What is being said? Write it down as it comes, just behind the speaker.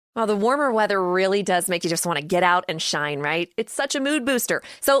Well, the warmer weather really does make you just want to get out and shine, right? It's such a mood booster.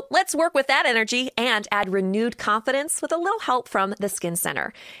 So let's work with that energy and add renewed confidence with a little help from the Skin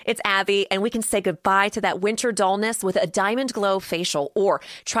Center. It's Abby, and we can say goodbye to that winter dullness with a Diamond Glow facial, or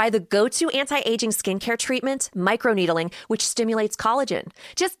try the go-to anti-aging skincare treatment, microneedling, which stimulates collagen.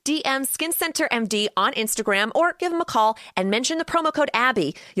 Just DM Skin Center MD on Instagram or give them a call and mention the promo code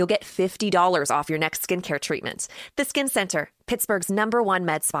Abby. You'll get $50 off your next skincare treatment. The Skin Center, Pittsburgh's #1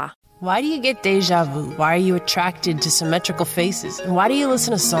 med spa. Why do you get deja vu? Why are you attracted to symmetrical faces? And why do you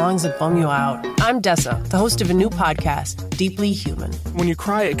listen to songs that bum you out? I'm Dessa, the host of a new podcast, Deeply Human. When you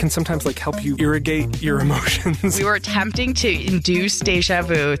cry, it can sometimes help you irrigate your emotions. We were attempting to induce deja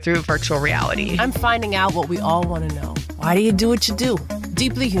vu through virtual reality. I'm finding out what we all want to know. Why do you do what you do?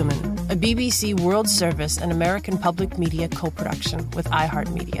 Deeply Human, a BBC World Service and American Public Media co-production with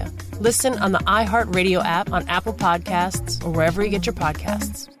iHeartMedia. Listen on the iHeartRadio app, on Apple Podcasts, or wherever you get your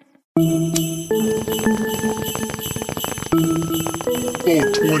podcasts. Full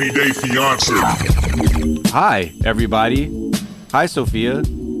 20-day fiance. Hi, everybody. Hi, Sophia.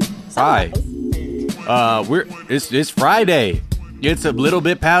 Hi. It's Friday. It's a little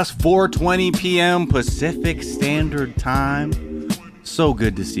bit past 4:20 p.m. Pacific Standard Time. So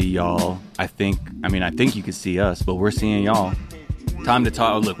good to see y'all. I think you can see us, but we're seeing y'all. Time to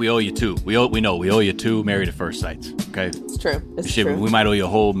talk. Look, we owe you two. We owe you two Married at First Sights. Okay, it's true. It's true. We might owe you a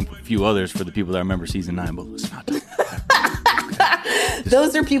whole few others for the people that remember season 9, but let's not do that.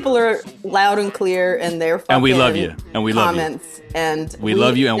 Those are people who are loud and clear, and they're fucking and we love you, and we love you, and we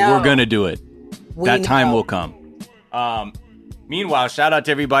love you, and we're gonna do it. That time will come. Meanwhile, shout out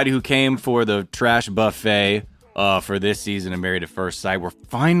to everybody who came for the trash buffet for this season of Married at First Sight. We're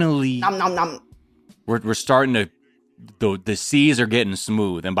finally we're starting to. The seas are getting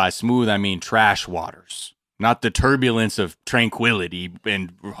smooth, and by smooth I mean trash waters, not the turbulence of tranquility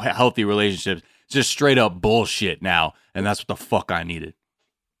and healthy relationships. Just straight up bullshit now, and that's what the fuck I needed.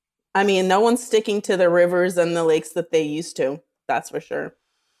 I mean, no one's sticking to the rivers and the lakes that they used to. That's for sure.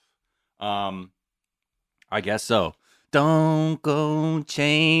 I guess so. Don't go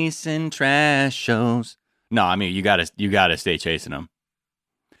chasing trash shows. No, I mean you gotta stay chasing them.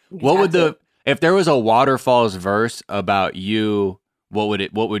 If there was a Waterfalls verse about you, what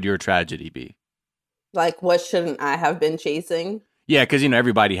would your tragedy be? Like, what shouldn't I have been chasing? Yeah, because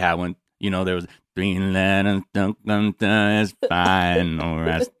everybody had one. There was Greenland is fine, no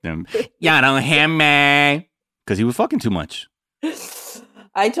rest him. You don't hear me, because he was fucking too much.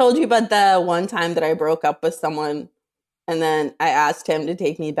 I told you about the one time that I broke up with someone, and then I asked him to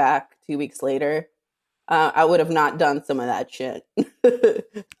take me back 2 weeks later. I would have not done some of that shit.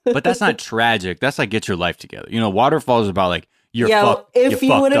 But that's not tragic. That's like, get your life together. Waterfalls is about you're fucked. If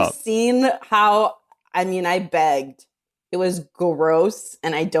you would have up. seen how, I begged. It was gross,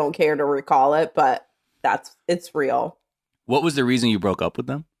 and I don't care to recall it, but it's real. What was the reason you broke up with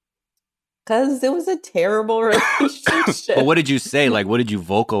them? Because it was a terrible relationship. But what did you say? What did you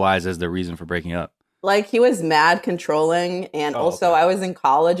vocalize as the reason for breaking up? He was mad controlling, and also I was in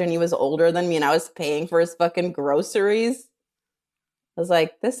college and he was older than me, and I was paying for his fucking groceries. I was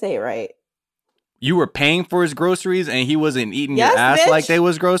like, this ain't right. You were paying for his groceries and he wasn't eating your ass like they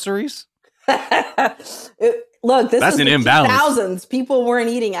was groceries? Look, that's an imbalance. 2000s. People weren't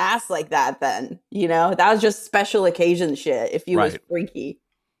eating ass like that then. That was just special occasion shit if you was freaky.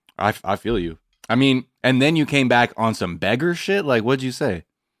 I feel you. I mean, and then you came back on some beggar shit? What'd you say?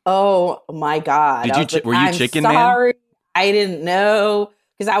 Oh my God. Were you chicken sorry. man? I didn't know.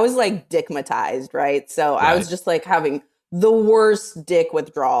 Because I was dickmatized, right? So I was just having the worst dick's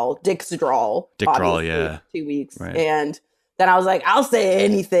drawl. Dick drawl, yeah. 2 weeks. Right. And then I was like, I'll say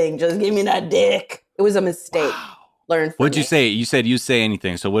anything. Just give me that dick. It was a mistake. Wow. Learn from What'd you it. say? You said you say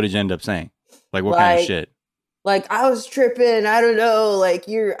anything. So what did you end up saying? What kind of shit? I was tripping. I don't know. I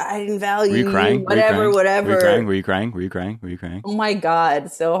didn't value Were you crying? whatever. Were you crying? Oh my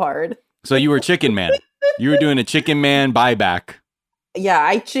God. So hard. So you were chicken man. You were doing a chicken man buyback. Yeah,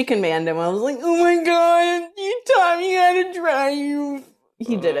 I chicken manned him. I was like, oh my God, you taught me how to drive.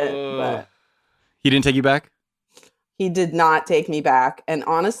 He didn't, but he didn't take you back? He did not take me back. And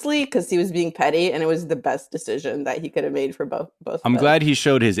honestly, because he was being petty, and it was the best decision that he could have made for both I'm of us. glad he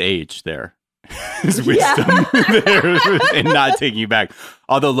showed his age there. His wisdom there and not taking you back.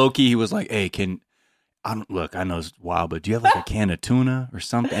 Although low-key, he was like, hey, I know it's wild, but do you have a can of tuna or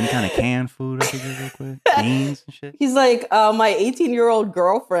something? Any kind of canned food I could get real quick? Beans and shit? He's like, my 18-year-old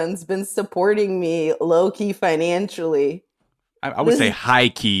girlfriend's been supporting me low-key financially. I would say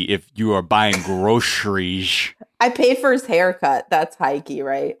high-key if you are buying groceries. I paid for his haircut. That's high-key,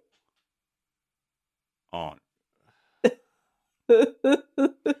 right? Oh.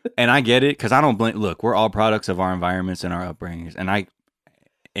 I get it because I don't blame. Look, we're all products of our environments and our upbringings,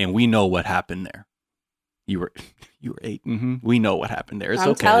 and we know what happened there. You were 8. Mm-hmm. We know what happened there. It's I'm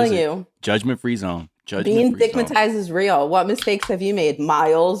okay. telling you, judgment-free zone. Being stigmatized is real. What mistakes have you made,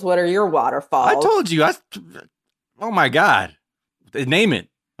 Miles? What are your waterfalls? I told you. Oh my God, name it.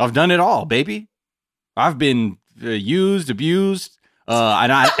 I've done it all, baby. I've been used, abused,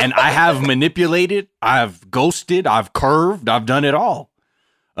 and I have manipulated. I've ghosted. I've curved. I've done it all.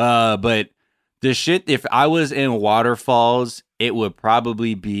 But the shit, if I was in waterfalls, it would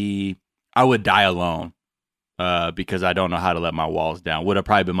probably be I would die alone. Because I don't know how to let my walls down. Would have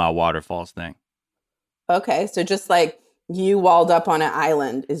probably been my waterfalls thing. Okay, so just like you walled up on an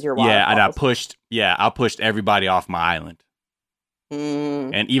island is your waterfalls. Yeah, and I pushed everybody off my island.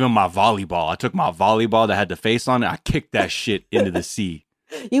 And even my volleyball. I took my volleyball that had the face on it. I kicked that shit into the sea.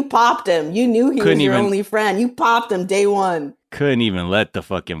 You popped him. You knew he was your only friend. You popped him day one. Couldn't even let the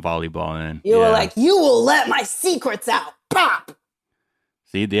fucking volleyball in. You were like, you will let my secrets out. Pop.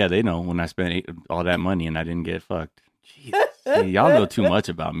 See, yeah, they know when I spent all that money and I didn't get fucked. Jesus. See, y'all know too much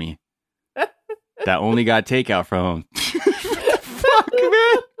about me. That only got takeout from him. Fuck,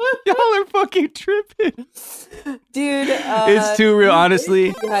 man. Y'all are fucking tripping. Dude. It's too real,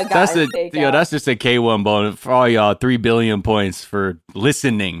 honestly. That's just a K1 bonus for all y'all. 3 billion points for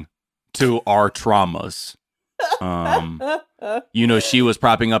listening to our traumas. She was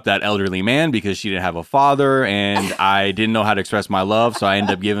propping up that elderly man because she didn't have a father, and I didn't know how to express my love, so I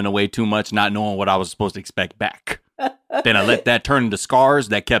ended up giving away too much, not knowing what I was supposed to expect back. Then I let that turn into scars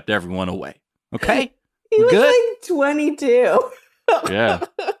that kept everyone away. Okay? He was good? like 22. Yeah.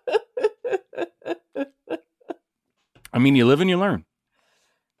 I mean, you live and you learn.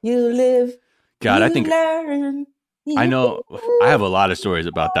 You live. God, you I think learn. I know. I have a lot of stories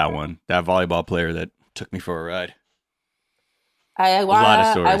about that one. That volleyball player that took me for a ride. I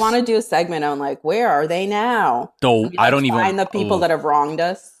want to do a segment on like, where are they now? So I don't even find the people that have wronged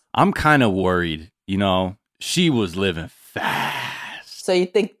us. I'm kind of worried. She was living fast. So you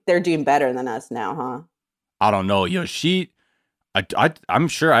think they're doing better than us now, huh? I don't know. I'm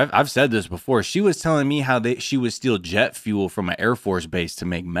sure I've said this before. She was telling me how she would steal jet fuel from an Air Force base to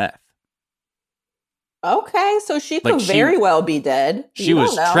make meth. Okay, so she could very well be dead. She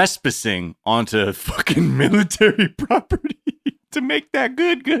was trespassing onto fucking military property to make that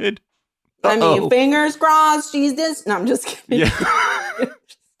good. I mean, fingers crossed. She's this. No, I'm just kidding. Yeah. Just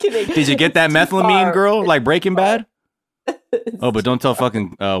kidding. Did you get that methylamine, girl? Like Breaking Bad? Oh, but don't tell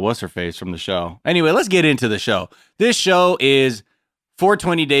fucking what's her face from the show. Anyway, let's get into the show. This show is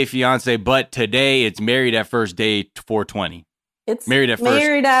 420 Day Fiance, but today it's Married at First Day 420. It's Married at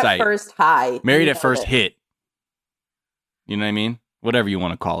First High. Married at First Hit. You know what I mean? Whatever you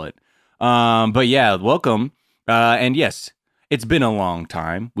want to call it. But yeah, welcome. And yes, it's been a long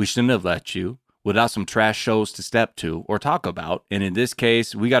time. We shouldn't have let you without some trash shows to step to or talk about. And in this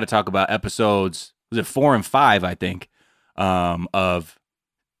case, we got to talk about episodes, was it 4 and 5, I think, of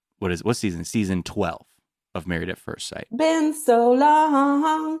what season? Season 12 of Married at First Sight. Been so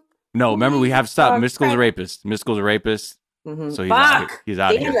long. No, remember we have stopped. Mystikal's a rapist. Mystikal's a rapist. Mm-hmm. So he's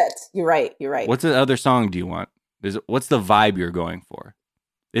out of here. It. You're right. What's the other song do you want? What's the vibe you're going for?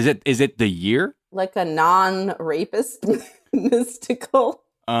 Is it the year? Like a non-rapist Mystikal?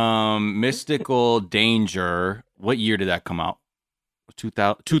 Mystical Danger. What year did that come out?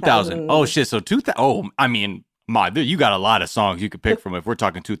 2000. Oh shit. So 2000. Oh, I mean, you got a lot of songs you could pick from if we're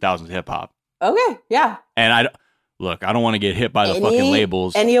talking 2000s hip hop. Okay, yeah. And I don't want to get hit by the fucking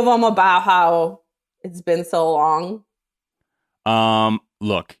labels. Any of them about how it's been so long?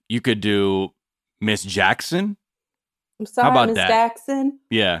 Look, you could do Miss Jackson. I'm sorry, how about Miss that? Jackson.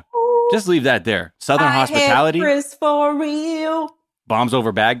 Yeah. Just leave that there. Southern Hospitality. Chris for real. Bombs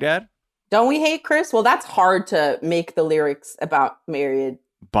Over Baghdad. Don't we hate Chris? Well, that's hard to make the lyrics about Married.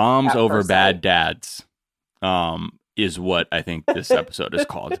 Bombs Over Bad Dads. Is what I think this episode is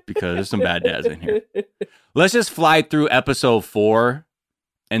called because there's some bad dads in here. Let's just fly through episode 4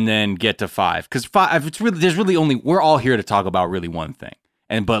 and then get to 5 because 5. We're all here to talk about really one thing.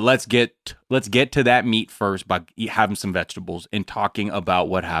 But let's get to that meat first by having some vegetables and talking about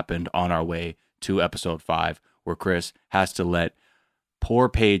what happened on our way to episode 5, where Chris has to let poor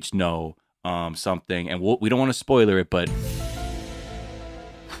Paige know something, and we don't want to spoiler it, but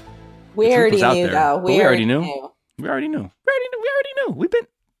we already knew, though. We already knew. We already knew.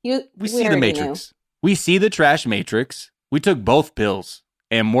 We see the Matrix. We see the trash Matrix. We took both pills,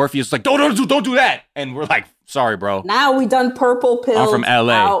 and Morpheus was like, "Don't do that," and we're like, "Sorry, bro." Now we done purple pills. I'm from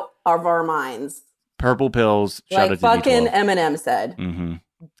LA. Out of our minds. Purple pills. Like fucking Eminem said. Mm-hmm.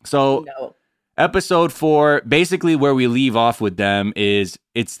 So, Episode 4, basically where we leave off with them is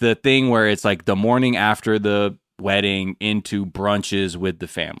it's the thing where it's like the morning after the wedding into brunches with the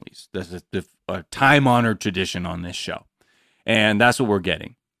families. This is a time-honored tradition on this show. And that's what we're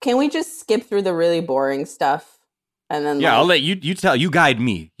getting. Can we just skip through the really boring stuff? And then I'll let you tell. You guide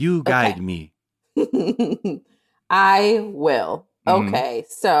me. You guide okay. me. I will. Okay,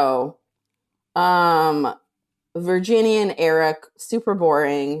 so Virginia and Eric, super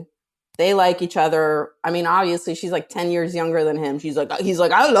boring. They like each other. I mean, obviously, she's like 10 years younger than him. He's like,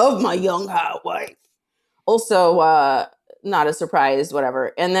 I love my young hot wife. Also, not a surprise,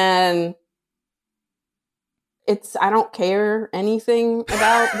 whatever. And then I don't care anything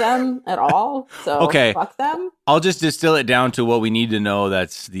about them at all. So okay. Fuck them. I'll just distill it down to what we need to know.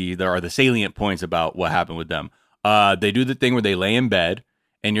 There are the salient points about what happened with them. They do the thing where they lay in bed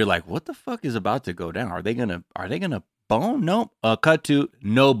and you're like, what the fuck is about to go down? Are they gonna bone? Nope. Cut to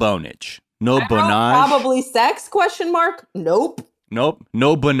no bonage. No bonage. Probably sex, question mark? Nope. No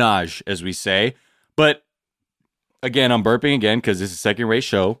bonage, as we say. But again, I'm burping again because this is a second-rate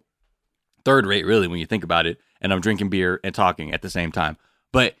show. Third rate, really, when you think about it. And I'm drinking beer and talking at the same time.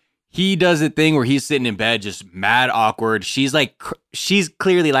 But he does a thing where he's sitting in bed, just mad awkward. She's like, she's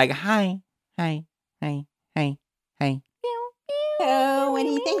clearly like, hi. Oh, what do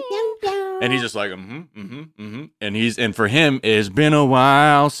you think? And he's just like, And for him, it's been a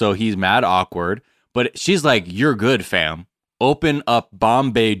while. So he's mad awkward. But she's like, you're good, fam. Open up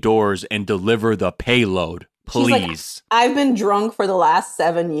Bombay doors and deliver the payload. Please. Like, I've been drunk for the last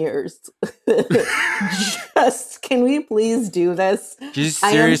 7 years. Can we please do this? Just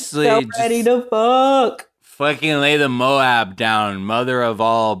seriously. I am so ready to fuck. Fucking lay the Moab down, mother of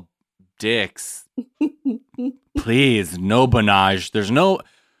all dicks. Please, no bonage. There's no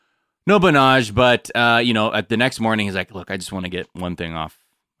bonage, but, at the next morning, he's like, look, I just want to get one thing off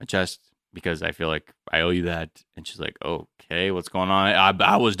my chest because I feel like I owe you that. And she's like, okay, what's going on?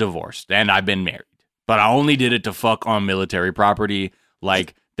 I was divorced and I've been married. But I only did it to fuck on military property,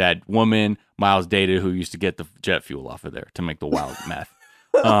 like that woman Miles dated who used to get the jet fuel off of there to make the wild meth.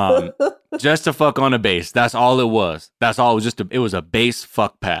 Just to fuck on a base. That's all it was. That's all. It was it was a base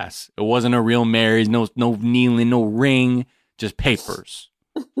fuck pass. It wasn't a real marriage. No kneeling, no ring. Just papers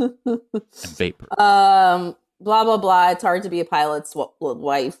and vapor. Blah blah blah. It's hard to be a pilot's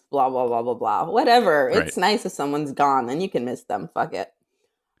wife. Blah blah blah blah blah. Whatever. Right. It's nice if someone's gone, then you can miss them. Fuck it.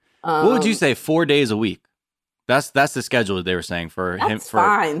 What would you say? 4 days a week. That's the schedule that they were saying for him. That's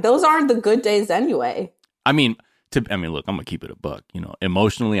fine. Those aren't the good days anyway. I mean, look, I'm gonna keep it a buck.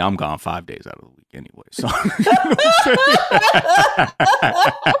 Emotionally, I'm gone 5 days out of the week anyway. So that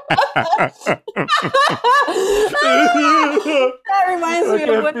reminds me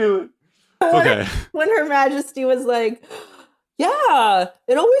of when Her Majesty was like, yeah,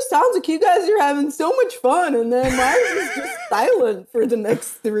 it always sounds like you guys are having so much fun, and then Mars is just silent for the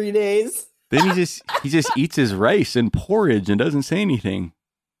next 3 days. Then he just eats his rice and porridge and doesn't say anything.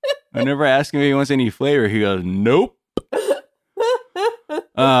 Whenever I ask him if he wants any flavor, he goes, nope.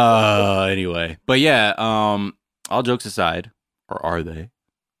 Anyway, but yeah, all jokes aside, or are they?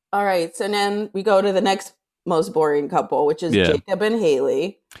 All right, so then we go to the next most boring couple, which is Jacob and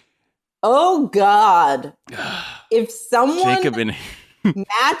Haley. Oh God. If someone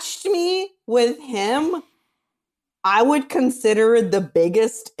matched me with him, I would consider it the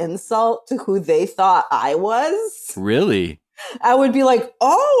biggest insult to who they thought I was. Really? I would be like,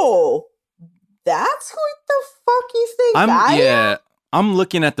 oh, that's who the fuck you think I am? I'm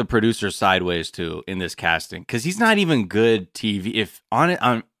looking at the producer sideways too in this casting because he's not even good TV. If on it,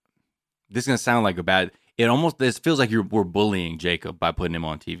 this is gonna sound like a bad. This feels like we're bullying Jacob by putting him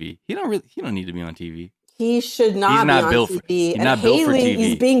on TV. He don't need to be on TV. He should not be on TV. He's not built for TV.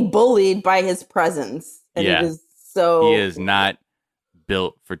 He's being bullied by his presence. And yeah. He is not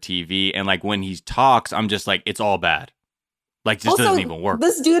built for TV. And like when he talks, I'm just like, it's all bad. Like just doesn't even work.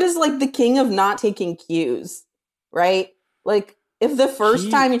 This dude is like the king of not taking cues, right? Like if the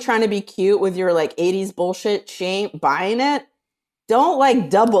first time you're trying to be cute with your like 80s bullshit, she ain't buying it. Don't like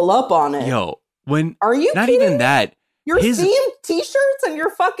double up on it. Yo, are you not kidding? Even that. Your theme t-shirts and your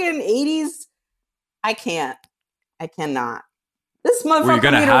fucking 80s. I cannot. This motherfucker. Well, you're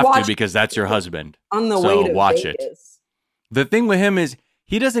gonna have to because that's your husband. On the way to watch Vegas. it. The thing with him is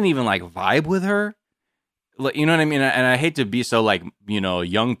he doesn't even like vibe with her. You know what I mean? And I hate to be so like,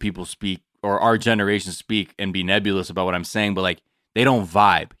 young people speak or our generation speak and be nebulous about what I'm saying, but like they don't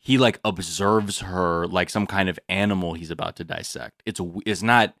vibe. He like observes her like some kind of animal he's about to dissect. It's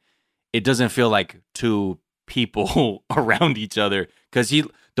not. It doesn't feel like two people around each other because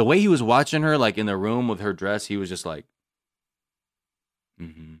the way he was watching her like in the room with her dress, he was just like,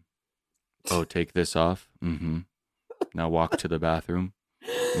 Oh, take this off. Mm-hmm. Now walk to the bathroom.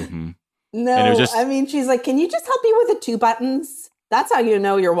 Mm-hmm. No, I mean, she's like, can you just help me with the 2 buttons? That's how you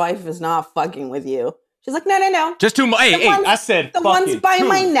know your wife is not fucking with you. She's like, no. Just 2 more. Hey, I said the one's by 2.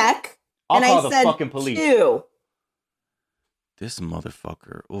 My neck. I'll call the fucking police. 2. This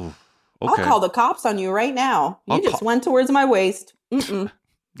motherfucker. Ooh. Okay. I'll call the cops on you right now. You just went towards my waist.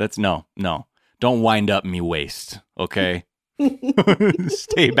 That's no. Don't wind up me waist, okay?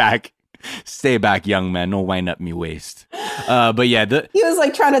 Stay back, young man. Don't wind up me waist. But yeah, he was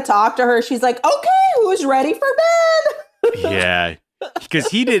like trying to talk to her. She's like, okay, who's ready for bed? Yeah, because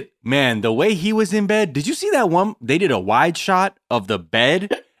he did. Man, the way he was in bed. Did you see that one? They did a wide shot of the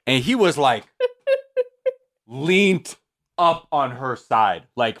bed, and he was like leaned up on her side,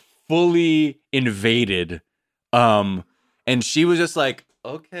 like fully invaded. And she was just like,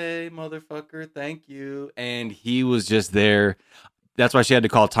 okay, motherfucker, thank you. And he was just there. That's why she had to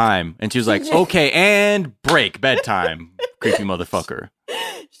call time. And she was like, okay, and break, bedtime, creepy motherfucker.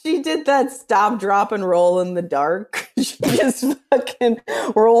 She did that stop, drop, and roll in the dark. She just fucking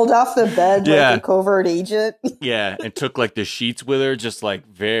rolled off the bed like a covert agent. Yeah, and took like the sheets with her, just like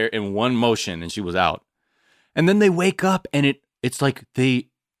very in one motion, and she was out. And then they wake up, and it's like they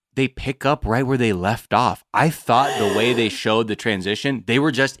pick up right where they left off. I thought the way they showed the transition, they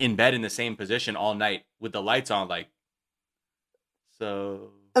were just in bed in the same position all night with the lights on, like,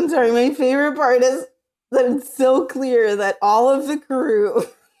 so. I'm sorry, my favorite part is that it's so clear that all of the crew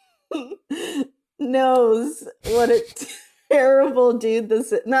knows what a terrible dude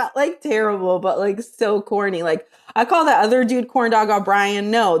this is. Not like terrible, but like so corny. Like, I call that other dude Corn Dog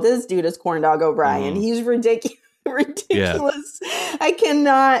O'Brien. No, this dude is Corn Dog O'Brien. He's ridiculous. I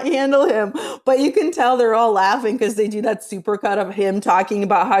cannot handle him. But you can tell they're all laughing because they do that supercut of him talking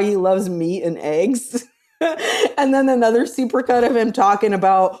about how he loves meat and eggs. And then another supercut of him talking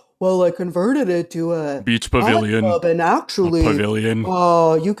about, well, I converted it to a beach pavilion. And actually, pavilion.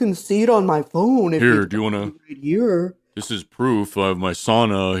 You can see it on my phone. Here, do you want to? Right here. This is proof of my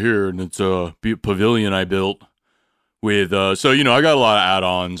sauna here, and it's a pavilion I built with. So I got a lot of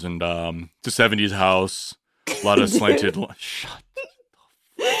add-ons, and it's a 70s house. A lot of slanted. Shut.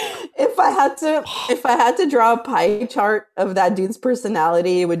 If I had to draw a pie chart of that dude's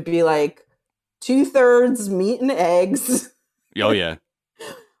personality, it would be like 2/3 meat and eggs. Oh yeah.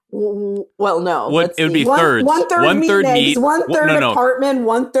 Well, no. It would be thirds. 1/3 meat and eggs, 1/3 apartment,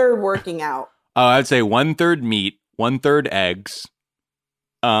 1/3 working out. I'd say 1/3 meat, 1/3 eggs,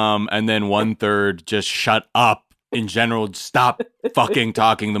 and then 1/3 just shut up. In general, stop fucking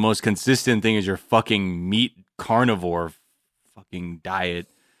talking. The most consistent thing is your fucking meat carnivore fucking diet.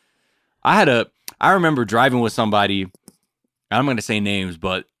 I remember driving with somebody, I'm going to say names,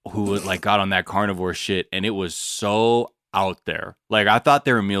 but who was like got on that carnivore shit, and it was so out there. Like, I thought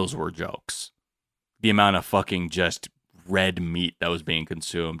their meals were jokes. The amount of fucking just red meat that was being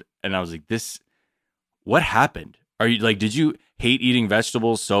consumed. And I was like, what happened? Are you like, did you hate eating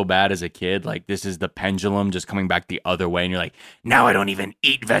vegetables so bad as a kid? Like, this is the pendulum just coming back the other way. And you're like, now I don't even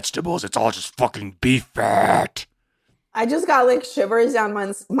eat vegetables. It's all just fucking beef fat. I just got like shivers down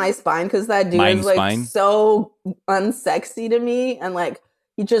my spine because that dude is like so unsexy to me. And like,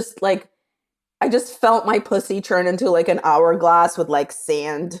 he just like, I just felt my pussy turn into like an hourglass with like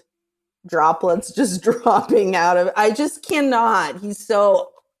sand droplets just dropping out of it. I just cannot. He's so...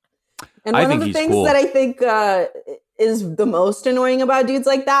 And one of the things that I think is the most annoying about dudes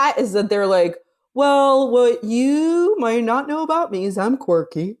like that is that they're like, well, what you might not know about me is I'm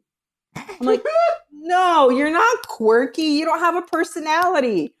quirky. I'm like, no, you're not quirky. You don't have a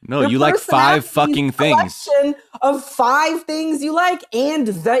personality. No, you like 5 fucking things. Of 5 things you like and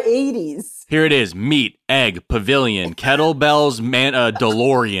the 80s. Here it is. Meat, egg, pavilion, kettlebells,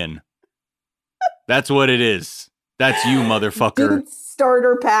 DeLorean. That's what it is. That's you, motherfucker. Dude,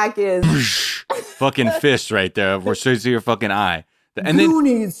 starter pack is fucking fist right there. We're straight to your fucking eye. And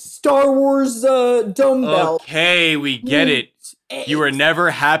Goonies, Star Wars dumbbell. Okay, we get it. You were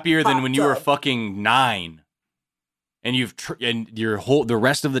never happier than when you were fucking 9, and the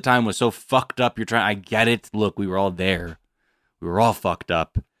rest of the time was so fucked up. I get it. Look, we were all there. We were all fucked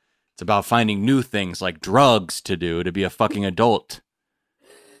up. It's about finding new things like drugs to do to be a fucking adult.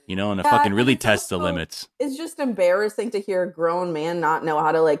 And to fucking really test the limits. It's just embarrassing to hear a grown man not know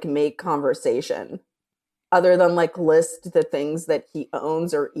how to like make conversation other than like list the things that he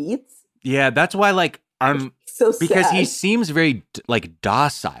owns or eats. Yeah, that's why like I'm so because sad. He seems very like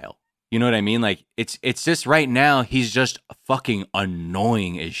docile. You know what I mean? Like it's just right now he's just fucking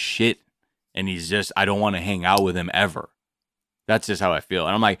annoying as shit, and he's just I don't want to hang out with him ever. That's just how I feel.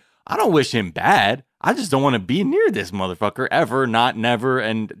 And I'm like, I don't wish him bad. I just don't want to be near this motherfucker ever, not never,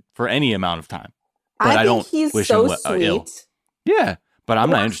 and for any amount of time. But I don't he's wish so him sweet. ill. Yeah, but I'm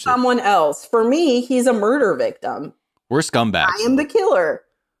not interested. Someone else. For me, he's a murder victim. We're scumbags. I am the killer.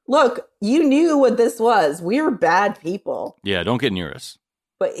 Look, you knew what this was. We were bad people. Yeah, don't get near us.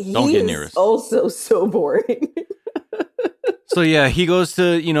 But he is also so boring. So yeah, he goes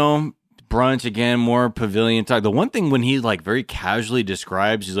to, brunch again, more pavilion talk. The one thing when he like very casually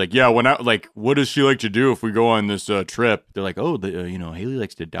describes, he's like, yeah, what does she like to do if we go on this trip? They're like, oh, Haley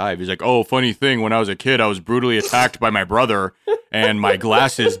likes to dive. He's like, oh, funny thing, when I was a kid, I was brutally attacked by my brother and my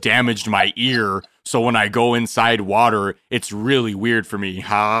glasses damaged my ear. So when I go inside water, it's really weird for me.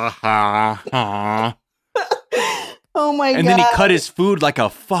 Ha, ha, ha. Oh my God. And then he cut his food like a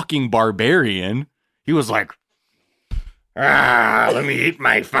fucking barbarian. He was like, let me eat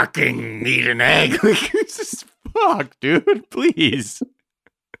my fucking meat and egg. Like, just, fuck, dude, please.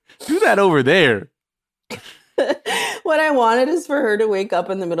 Do that over there. What I wanted is for her to wake up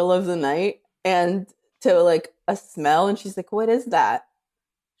in the middle of the night and to like a smell. And she's like, what is that?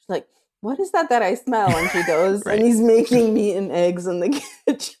 She's like, what is that I smell? And she goes, right. And he's making meat and eggs in the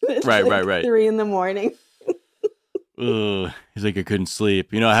kitchen. It's right. 3 a.m. Ugh. He's like, I couldn't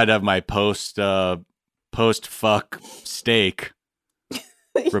sleep. I had to have my post-fuck steak.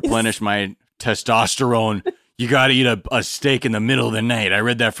 Replenish my testosterone. You got to eat a steak in the middle of the night. I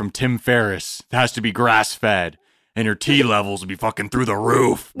read that from Tim Ferriss. It has to be grass-fed. And your T levels will be fucking through the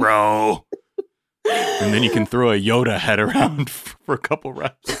roof, bro. And then you can throw a Yoda head around for a couple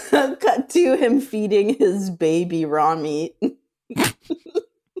reps. Cut to him feeding his baby raw meat.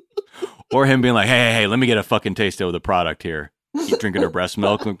 Or him being like, hey, let me get a fucking taste of the product here. Keep drinking her breast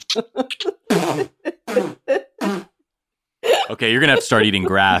milk. Okay, you're going to have to start eating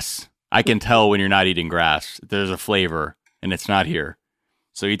grass. I can tell when you're not eating grass. There's a flavor, and it's not here.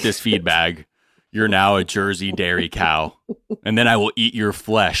 So eat this feed bag. You're now a Jersey dairy cow. And then I will eat your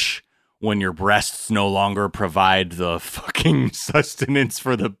flesh when your breasts no longer provide the fucking sustenance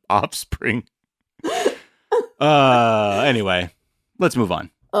for the offspring. Anyway, let's move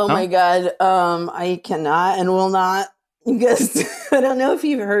on. Oh my God. I cannot and will not. You guys, I don't know if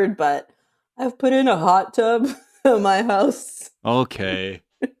you've heard, but I've put in a hot tub in my house. Okay.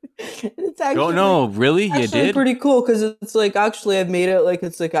 It's actually, no, really? You did? Pretty cool because it's like actually I've made it like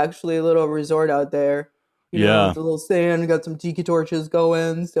it's like actually a little resort out there. You know, with a little sand, got some tiki torches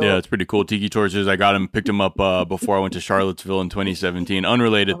going. So. Yeah, it's pretty cool. Tiki torches. I picked them up before I went to Charlottesville in 2017.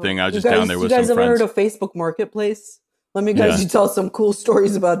 Unrelated thing. I was just down there with some friends. You guys ever heard of Facebook Marketplace? Let me you tell some cool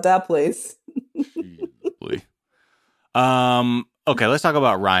stories about that place. Okay, let's talk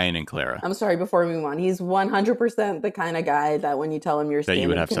about Ryan and Clara. I'm sorry, before we move on, he's 100% the kind of guy that when you tell him you're a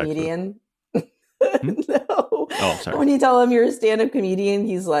stand-up comedian, no. Oh, sorry. When you tell him you're a stand-up comedian,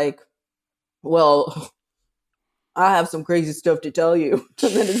 he's like, well, I have some crazy stuff to tell you.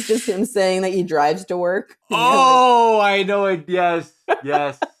 And then it's just him saying that he drives to work. Oh, like, I know it. Yes.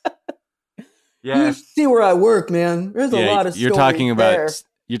 You see where I work, man. There's a lot of you're stories talking there.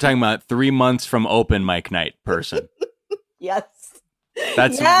 You're talking about 3 months from open mic night person. Yes.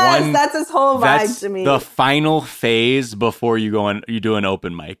 That's his whole vibe to me. The final phase before you do an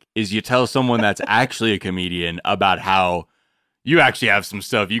open mic is you tell someone that's actually a comedian about how you actually have some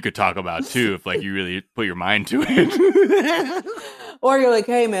stuff you could talk about too if like you really put your mind to it. Or you're like,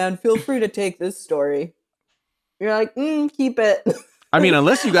 hey man, feel free to take this story. You're like, keep it. I mean,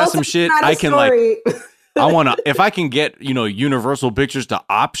 unless you got some shit I can story. I want to, if I can get, Universal Pictures to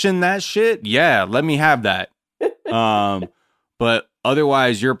option that shit, yeah, let me have that. But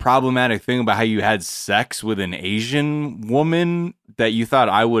otherwise, your problematic thing about how you had sex with an Asian woman that you thought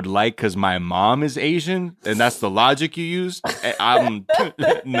I would like because my mom is Asian, and that's the logic you used,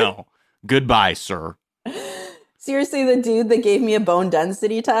 no. Goodbye, sir. Seriously, the dude that gave me a bone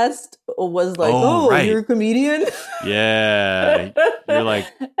density test was like, right. You're a comedian? Yeah. You're like,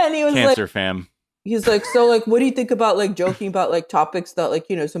 and he was cancer like, fam. He's like, so like, what do you think about like joking about like topics that like,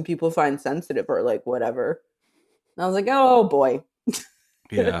 some people find sensitive or like whatever? And I was like, oh boy.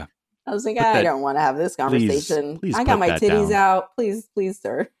 Yeah. I was like, I don't want to have this conversation. Please I got my titties out. Please,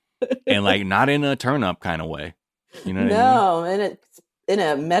 sir. And like, not in a turn up kind of way. You know what I mean? No, and it's in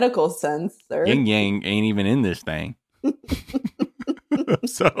a medical sense, sir. Yin yang ain't even in this thing.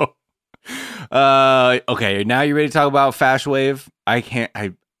 So, okay, now you ready to talk about Fash Wave?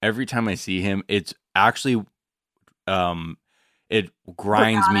 Every time I see him, it's actually, it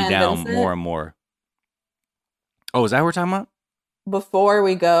grinds me down more and more. Oh, is that what we're talking about? Before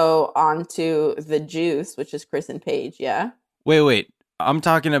we go on to the Juice, which is Chris and Paige, yeah? Wait. I'm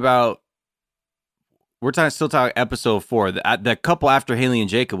talking about still talking episode 4. The couple after Haley and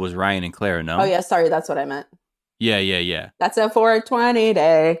Jacob was Ryan and Claire, no? Oh, yeah. Sorry. That's what I meant. Yeah. That's a 420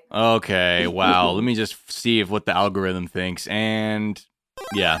 day. Okay. Wow. Let me just see what the algorithm thinks. And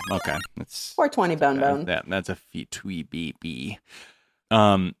yeah. Okay. That's 420 bone. That's a tweet BB.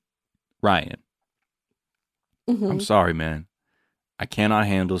 Ryan. Mm-hmm. I'm sorry, man. I cannot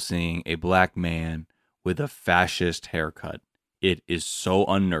handle seeing a black man with a fascist haircut. It is so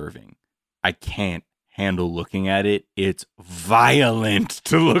unnerving. I can't handle looking at it. It's violent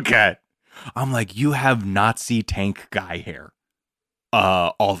to look at. I'm like, you have Nazi tank guy hair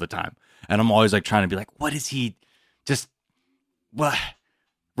all the time. And I'm always like trying to be like, what is he? Just, what?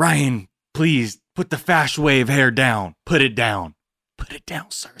 Ryan, please put the fash wave hair down. Put it down. Put it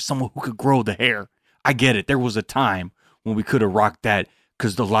down, sir. Someone who could grow the hair. I get it. There was a time when we could have rocked that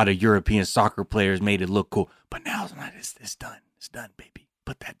because a lot of European soccer players made it look cool. But now it's not. It's done. It's done, baby.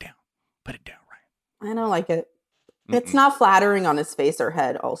 Put that down. Put it down, Ryan. I don't like it. It's not flattering on his face or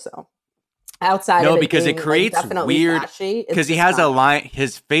head also. Outside of it because being, it creates like, weird, because he has a line,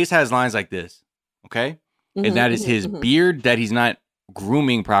 his face has lines like this, okay? And that is his beard that he's not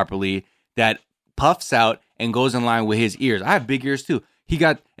grooming properly that puffs out and goes in line with his ears. I have big ears too.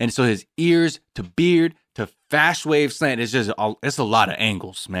 And so his ears to beard to fast wave slant, it's a lot of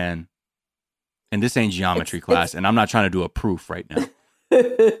angles, man. And this ain't geometry class, and I'm not trying to do a proof right now.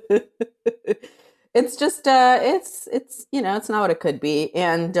 It's just, it's it's not what it could be.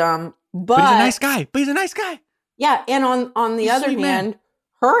 And, but he's a nice guy. Yeah. And on the other hand,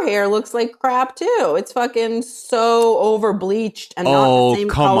 her hair looks like crap too. It's fucking so over bleached and not the same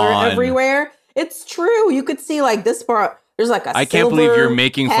color everywhere. It's true. You could see like this part. There's like a I can't believe you're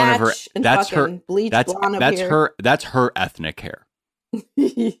making fun of her. That's her bleach. That's her ethnic hair.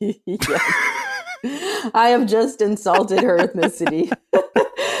 I have just insulted her ethnicity.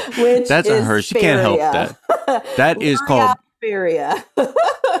 Which that's on her. She can't help that. That is called Faria.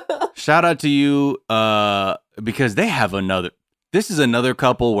 Shout out to you, because they have this is another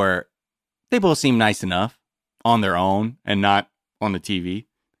couple where they both seem nice enough on their own and not on the TV.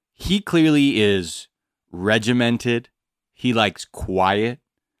 He clearly is regimented. He likes quiet.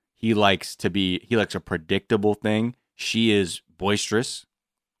 He likes a predictable thing. She is boisterous,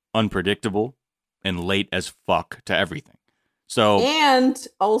 unpredictable, and late as fuck to everything. So, and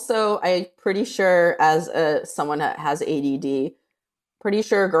also, I'm pretty sure as someone that has ADD, pretty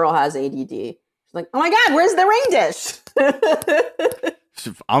sure a girl has ADD. She's like, oh my God, where's the ring dish?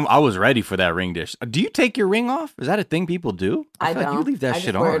 I was ready for that ring dish. Do you take your ring off? Is that a thing people do? I don't. Like you leave that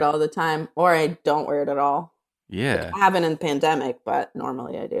shit on. I wear it all the time, or I don't wear it at all. Yeah. Like, I haven't in the pandemic, but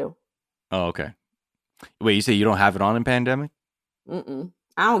normally I do. Oh, okay. Wait, you say you don't have it on in pandemic? Mm-mm.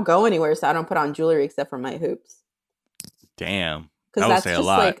 I don't go anywhere, so I don't put on jewelry except for my hoops. Damn. That would say a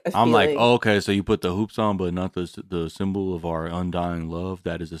lot. Like I'm like, oh, okay, so you put the hoops on, but not the symbol of our undying love.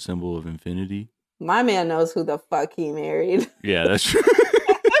 That is a symbol of infinity. My man knows who the fuck he married. Yeah, that's true.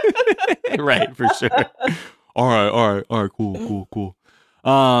 Right, for sure. All right, cool.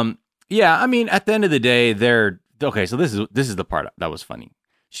 Yeah, I mean, at the end of the day, they're okay. So this is the part that was funny.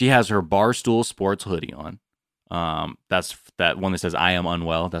 She has her Barstool Sports hoodie on. That's that one that says "I am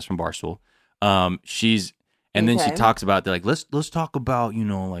unwell." That's from Barstool. Then she talks about, they're like, let's talk about,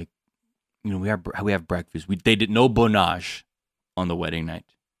 we have breakfast. They did no bonage on the wedding night,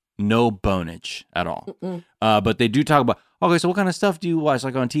 no bonage at all. But they do talk about, okay, so what kind of stuff do you watch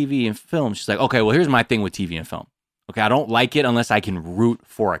like on TV and film? She's like, okay, well, here's my thing with TV and film. Okay, I don't like it unless I can root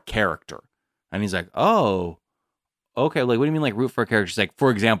for a character. And he's like, oh, okay, like what do you mean like root for a character? She's like,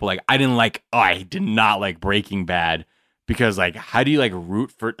 for example, like I did not like Breaking Bad. Because, like, how do you, like,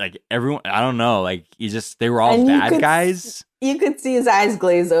 root for, like, everyone? I don't know. Like, they were all bad guys. You could see his eyes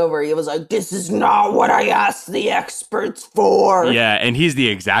glaze over. He was like, this is not what I asked the experts for. Yeah, and he's the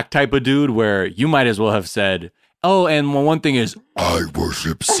exact type of dude where you might as well have said, oh, and one thing is, I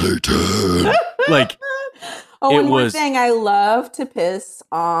worship Satan. Like, one thing, I love to piss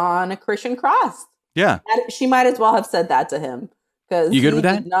on a Christian cross. Yeah. She might as well have said that to him. Because you good with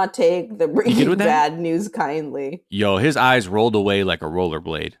that? Did not take the Breaking Bad news kindly. Yo, his eyes rolled away like a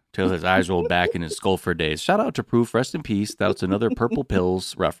rollerblade till his eyes rolled back in his skull for days. Shout out to Proof, rest in peace. That's another Purple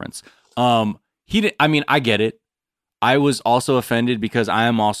Pills reference. He did. I mean, I get it. I was also offended because I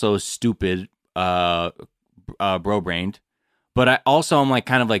am also stupid, bro-brained. But I also am like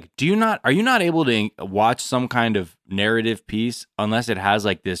kind of like, are you not able to watch some kind of narrative piece unless it has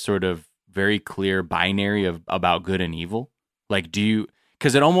like this sort of very clear binary about good and evil? Like,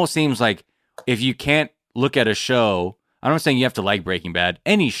 because it almost seems like if you can't look at a show, I'm not saying you have to like Breaking Bad,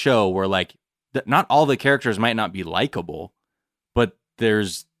 any show where like not all the characters might not be likable, but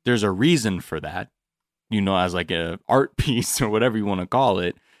there's a reason for that. as like a art piece or whatever you want to call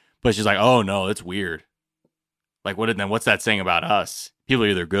it. But she's like, oh no, it's weird. Like, what's that saying about us? People are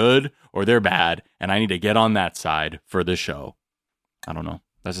either good or they're bad, and I need to get on that side for the show. I don't know.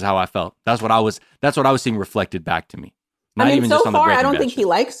 That's just how I felt. That's what I was seeing reflected back to me. Not even so far, I don't think he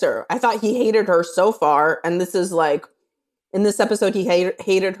likes her. I thought he hated her so far, and this is like, in this episode, he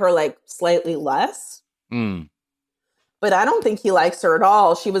hated her like slightly less. But I don't think he likes her at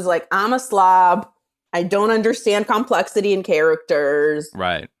all. She was like, I'm a slob. I don't understand complexity in characters.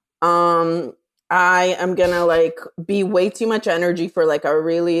 Right. I am gonna like be way too much energy for like a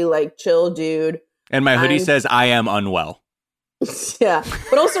really like chill dude. And my hoodie says, I am unwell. Yeah.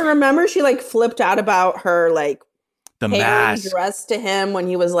 But also remember, she like flipped out about her like the mask dress to him when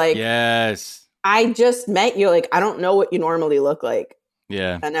he was like, yes, I just met you. Like, I don't know what you normally look like.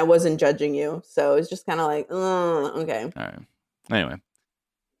 Yeah. And I wasn't judging you. So it's just kind of like, okay. All right. Anyway,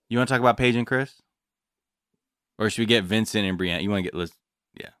 you want to talk about Paige and Chris? Or should we get Vincent and Brianna?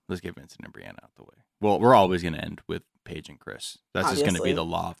 Let's get Vincent and Brianna out the way. Well, we're always going to end with Paige and Chris. That's just going to be the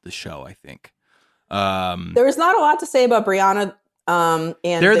law of the show, I think. There's not a lot to say about Brianna. And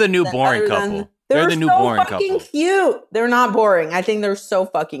they're the new boring couple. They're the new boring couple. They're fucking cute. They're not boring. I think they're so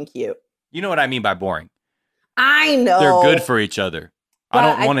fucking cute. You know what I mean by boring. I know. They're good for each other. I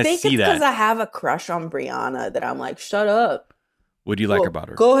don't want to see that. I think it's because I have a crush on Brianna that I'm like, shut up. What do you like about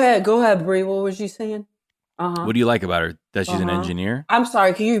her? Go ahead, Bri. What was you saying? What do you like about her? That she's an engineer? I'm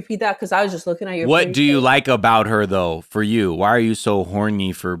sorry. Can you repeat that? Because I was just looking at your What do you like about her, though, for you? Why are you so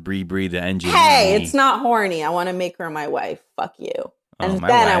horny for Bri the engineer? Hey, it's not horny. I want to make her my wife. Fuck you. And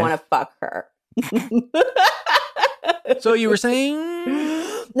then I want to fuck her. So you were saying?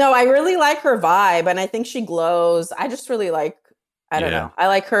 No, I really like her vibe. And I think she glows. I just really like, I don't know. I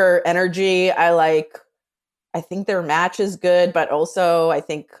like her energy. I think their match is good. But also, I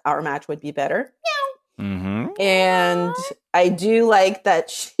think our match would be better. Mm-hmm. And I do like that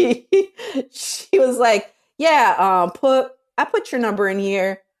she was like, I put your number in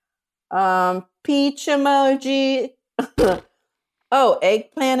here. Peach emoji. Oh,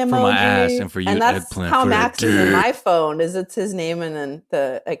 eggplant emoji. For my ass and for you, and that's eggplant how Max is in my phone. It's his name and then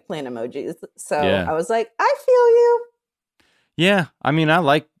the eggplant emoji. So I was like, I feel you. Yeah, I mean,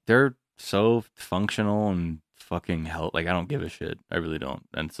 they're so functional and fucking hell. Like, I don't give a shit. I really don't.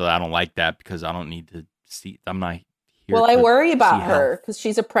 And so I don't like that because I don't need to see. I'm not here. Well, I worry about her because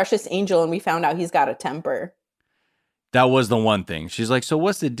she's a precious angel, and we found out he's got a temper. That was the one thing. She's like, so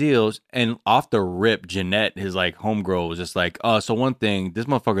what's the deal? And off the rip, Jeanette, his like homegirl, was just like, so one thing, this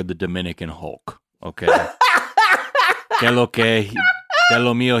motherfucker, the Dominican Hulk. Okay. Que lo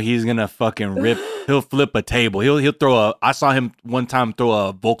mío, he's gonna fucking rip. He'll flip a table. He'll throw I saw him one time throw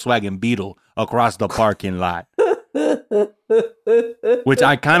a Volkswagen Beetle across the parking lot. Which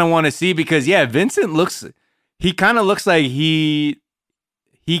I kind of want to see because Vincent he kind of looks like he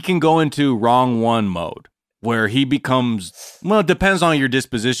can go into wrong one mode where he becomes, well, it depends on your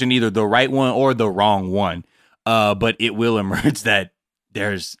disposition, either the right one or the wrong one. But it will emerge that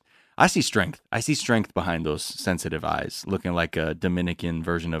I see strength. I see strength behind those sensitive eyes, looking like a Dominican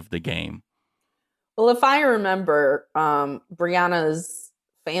version of the game. Well, if I remember, Brianna's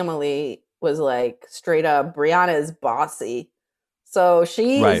family was like straight up, Brianna is bossy. So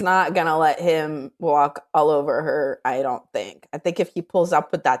she's not going to let him walk all over her, I don't think. I think if he pulls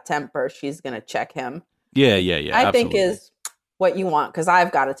up with that temper, she's going to check him. Yeah. I think is what you want because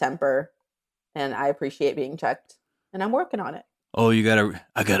I've got a temper and I appreciate being checked and I'm working on it. Oh, I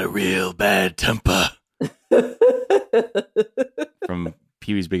got a real bad temper. From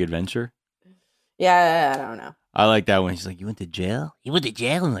Pee-wee's Big Adventure? Yeah, I don't know. I like that one. She's like, you went to jail? You went to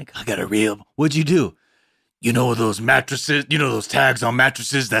jail? I'm like, what'd you do? You know those mattresses, those tags on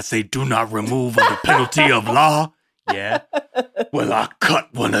mattresses that say do not remove under penalty of law? Yeah. Well, I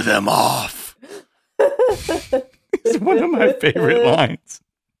cut one of them off. It's one of my favorite lines.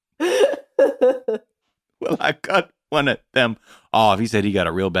 Well, I cut one of them off. He said he got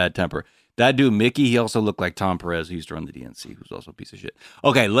a real bad temper. That dude, Mickey, he also looked like Tom Perez, who used to run the DNC, who's also a piece of shit.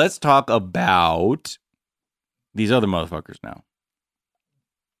 Okay, let's talk about these other motherfuckers now.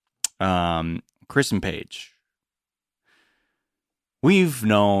 Chris and Paige. We've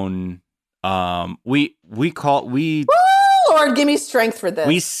known, Woo, Lord, give me strength for this.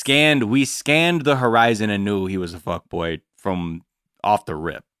 We scanned the horizon and knew he was a fuckboy from off the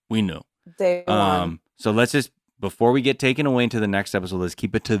rip. We knew. Day one. So let's just, before we get taken away into the next episode, let's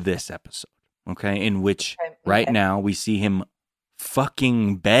keep it to this episode. Okay? In which right now we see him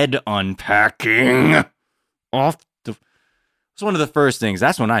fucking bed unpacking off the, it's one of the first things.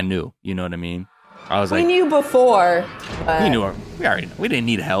 That's when I knew, you know what I mean? I was like, we knew before. We knew her. We already know. We didn't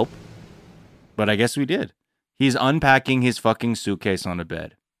need help. But I guess we did. He's unpacking his fucking suitcase on the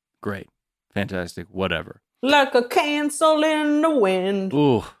bed. Great. Fantastic. Whatever. Like a cancel in the wind.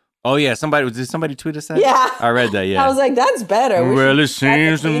 Ooh. Oh, yeah. Did somebody tweet us that? Yeah. I read that, yeah. I was like, that's better. Well, it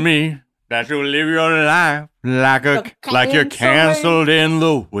seems to me that you live your life like you're canceled in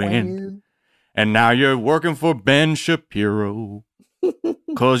the wind. And now you're working for Ben Shapiro.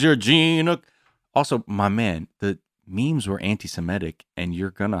 Because you're Gina. Also, my man, the memes were anti-Semitic and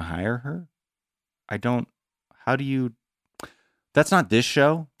you're going to hire her? That's not this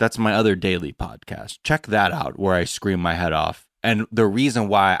show. That's my other daily podcast. Check that out where I scream my head off. And the reason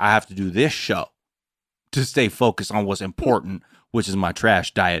why I have to do this show to stay focused on what's important, which is my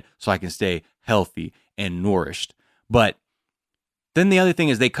trash diet, so I can stay healthy and nourished. But then the other thing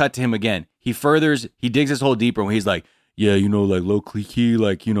is they cut to him again. He digs his hole deeper when he's like, yeah, like low key,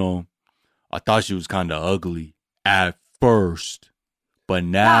 like, I thought she was kind of ugly at first. But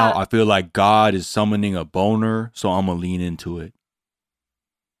now I feel like God is summoning a boner, so I'm going to lean into it.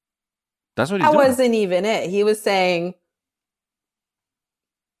 That's what he's doing. That wasn't even it. He was saying,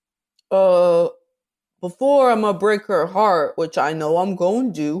 before I'm going to break her heart, which I know I'm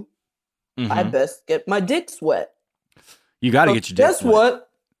going to do, I best get my dick wet. You got to get your dick wet. Guess what?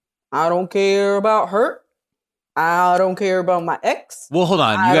 I don't care about her. I don't care about my ex. Well, hold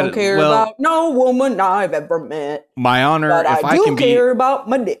on. I don't care about no woman I've ever met. My honor, but I do care about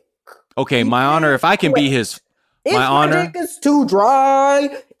my dick. Okay, my honor, if I can be his... If my dick is too dry,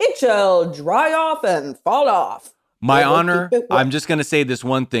 it shall dry off and fall off. My honor, I'm just going to say this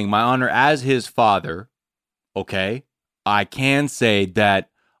one thing. My honor, as his father, okay, I can say that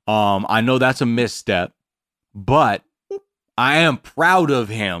I know that's a misstep, but I am proud of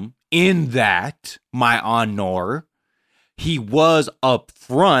him in that, my honor, he was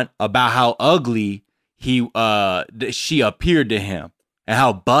upfront about how ugly she appeared to him and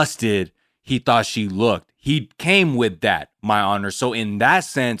how busted he thought she looked. He came with that, my honor. So in that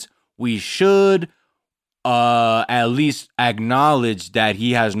sense, we should at least acknowledge that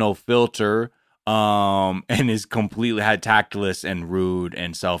he has no filter and is completely tactless and rude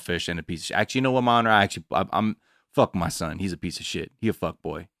and selfish and a piece of shit. Actually, you know what, my honor? I'm fuck my son. He's a piece of shit. He a fuck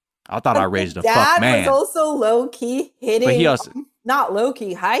boy. I thought I raised a fuck man. Dad was also low-key hitting, but he also, not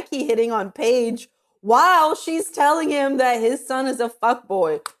low-key, high-key hitting on Paige while she's telling him that his son is a fuck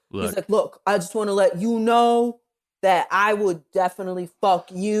boy. He's like, look, I just want to let you know that I would definitely fuck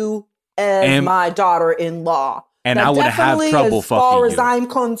you as my daughter-in-law. And I would have trouble fucking you. As far as I'm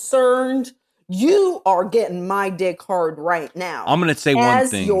concerned, you are getting my dick hard right now. I'm going to say one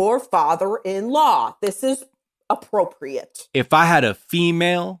thing. As your father-in-law. This is appropriate. If I had a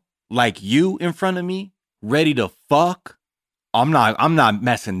female like you in front of me, ready to fuck, I'm not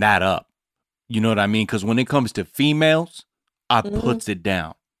messing that up. You know what I mean? Because when it comes to females, I puts it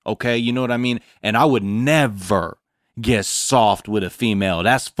down. Okay, you know what I mean? And I would never get soft with a female.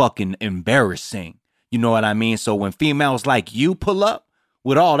 That's fucking embarrassing. You know what I mean? So when females like you pull up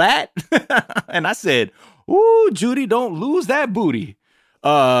with all that, and I said, ooh, Judy, don't lose that booty.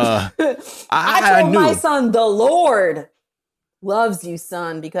 I told knew. My son, the Lord loves you,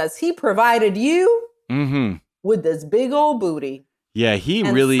 son, because he provided you with this big old booty. Yeah,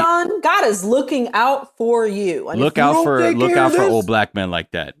 son, God is looking out for you. And look out for old black men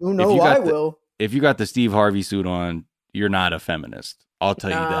like that. You know I will. If you got the Steve Harvey suit on, you're not a feminist. I'll tell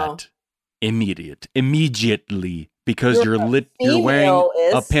you that immediately, because you're wearing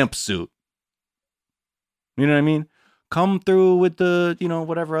a pimp suit. You know what I mean? Come through with the,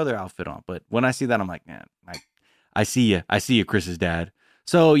 whatever other outfit on. But when I see that, I'm like, man, I see you. I see you, Chris's dad.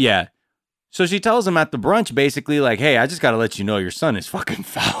 So yeah. So she tells him at the brunch, basically, like, hey, I just got to let you know your son is fucking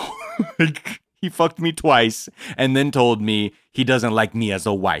foul. He fucked me twice and then told me he doesn't like me as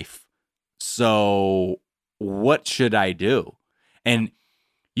a wife. So what should I do? And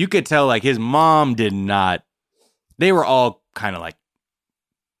you could tell, like, his mom did not. They were all kind of like,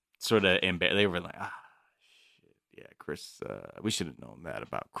 sort of embarrassed. They were like, shit. Yeah, Chris, we should have known that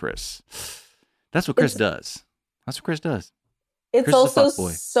about Chris. That's what Chris does. That's what Chris does. It's Chris also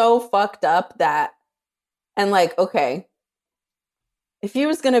so fucked up that, and like, okay, if he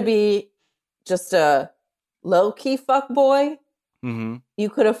was going to be just a low-key fuck boy, you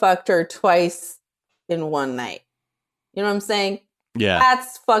could have fucked her twice in one night. You know what I'm saying? Yeah.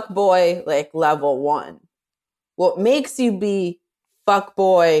 That's fuck boy, like, level 1. What makes you be fuck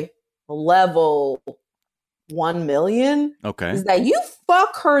boy level 1 million is that you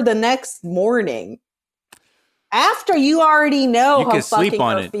fuck her the next morning. After you already know you how can sleep fucking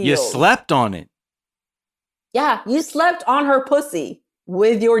on her it. feels. You slept on it. Yeah, you slept on her pussy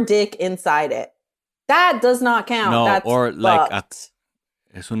with your dick inside it. That does not count. No, that's or fucked. like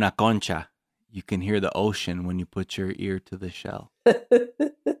es una concha. You can hear the ocean when you put your ear to the shell.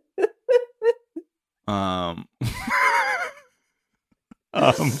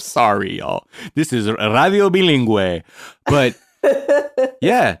 I'm sorry, y'all. This is Radio Bilingue. But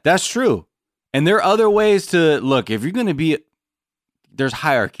yeah, that's true. And there are other ways to look. If you're going to be, there's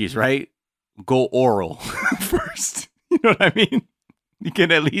hierarchies, right? Go oral first. You know what I mean? You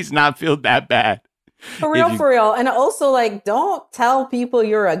can at least not feel that bad. For real. And also, like, don't tell people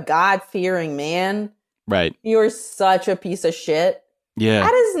you're a God-fearing man. Right. You're such a piece of shit. Yeah.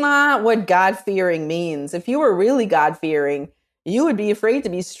 That is not what God-fearing means. If you were really God-fearing, you would be afraid to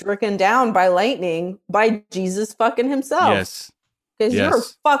be stricken down by lightning by Jesus fucking himself. Yes. Because you're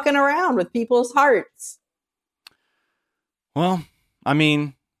fucking around with people's hearts. Well, I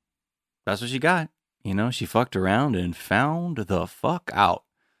mean, that's what she got. You know, she fucked around and found the fuck out.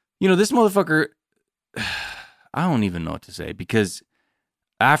 You know, this motherfucker, I don't even know what to say, because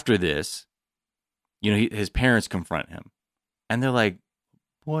after this, you know, his parents confront him. And they're like,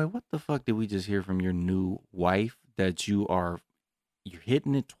 boy, what the fuck did we just hear from your new wife that you're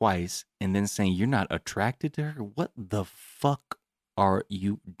hitting it twice and then saying you're not attracted to her? What the fuck are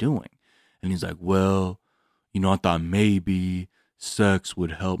you doing? And he's like, well, you know, I thought maybe sex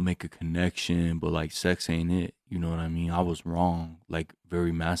would help make a connection, but like sex ain't it. You know what I mean? I was wrong, like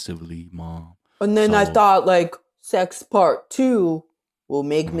very massively, Mom. And then I thought like sex part 2 will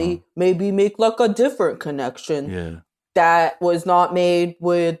make me maybe make like a different connection. Yeah. That was not made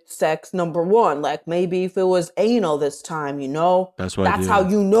with sex number 1. Like maybe if it was anal this time, you know? That's how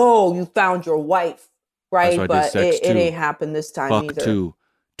you know you found your wife, right? But it ain't happened this time either. Fuck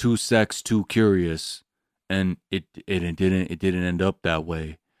too sex, too curious. And it didn't end up that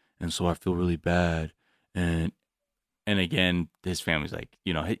way. And so I feel really bad. And again, his family's like,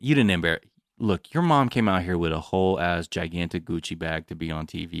 you know, you didn't embarrass. Look, your mom came out here with a whole ass gigantic Gucci bag to be on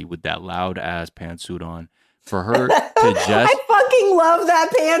TV with that loud ass pantsuit on. For her to just, I fucking love that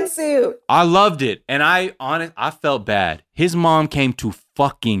pantsuit. I loved it, and I felt bad. His mom came to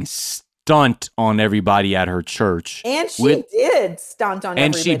fucking stunt on everybody at her church, and she did stunt on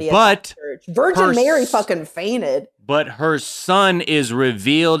everybody at church. Virgin Mary fucking fainted. But her son is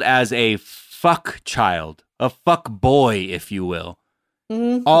revealed as a fuck child, a fuck boy, if you will,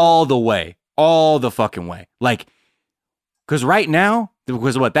 all the way, all the fucking way. Like, because right now,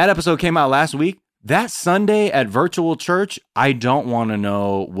 because that episode came out last week. That Sunday at virtual church, I don't want to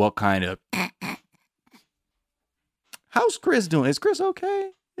know what kind of... How's Chris doing? Is Chris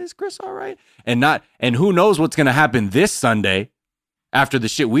okay? Is Chris all right? And who knows what's going to happen this Sunday after the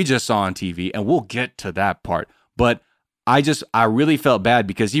shit we just saw on TV, and we'll get to that part. But I really felt bad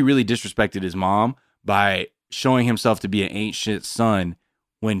because he really disrespected his mom by showing himself to be an ain't shit son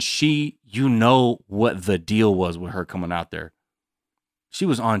when you know what the deal was with her coming out there. She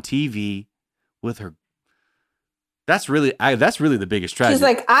was on TV with her. That's really the biggest tragedy. She's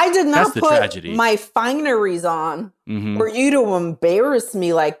like, I did not put my fineries on for you to embarrass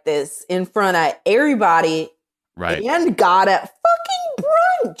me like this in front of everybody, right? And God at fucking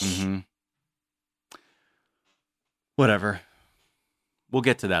brunch. Whatever. We'll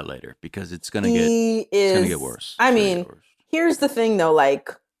get to that later because it's gonna get worse. I mean, here's the thing though,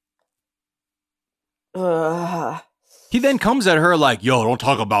 like, he then comes at her like, yo,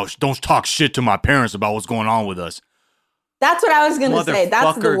 don't talk shit to my parents about what's going on with us. That's what I was going to say.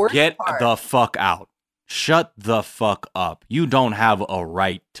 That's the worst part. Get the fuck out. Shut the fuck up. You don't have a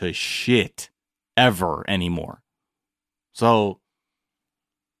right to shit ever anymore. So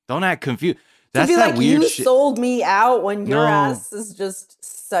don't act confused. That's to be that like, weird you shit. Sold me out when your ass is just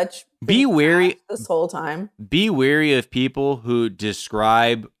such... Be wary this whole time. Be wary of people who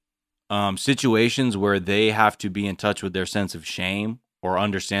describe situations where they have to be in touch with their sense of shame or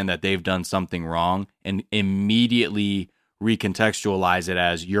understand that they've done something wrong and immediately recontextualize it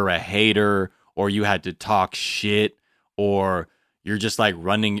as you're a hater or you had to talk shit or you're just like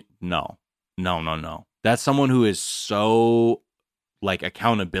running. No. That's someone who is so like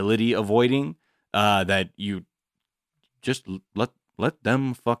accountability avoiding that you just let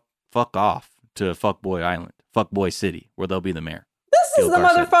them fuck off to Fuckboy Island, Fuckboy City, where they'll be the mayor. This is the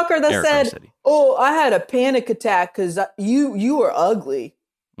motherfucker that said, "Oh, I had a panic attack because you were ugly."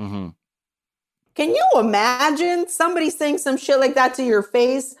 Mm-hmm. Can you imagine somebody saying some shit like that to your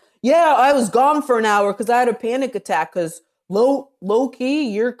face? Yeah, I was gone for an hour because I had a panic attack because low key,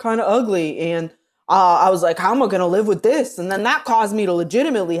 you're kind of ugly. And I was like, how am I going to live with this? And then that caused me to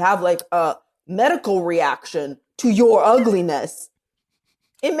legitimately have like a medical reaction to your ugliness.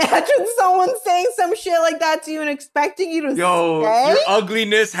 Imagine someone saying some shit like that to you and expecting you to stay. Your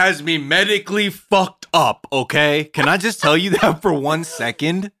ugliness has me medically fucked up, okay? Can I just tell you that for 1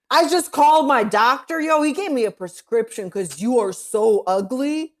 second? I just called my doctor. He gave me a prescription because you are so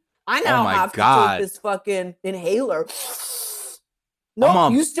ugly. I now have to take this fucking inhaler.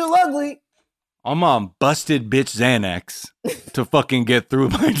 Nope, you still ugly. I'm on busted bitch Xanax to fucking get through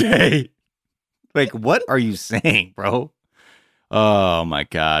my day. Like, what are you saying, bro? Oh my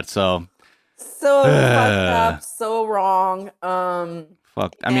God. So fucked up, so wrong.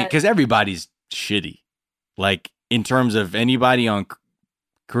 Fuck. I mean, because everybody's shitty. Like, in terms of anybody on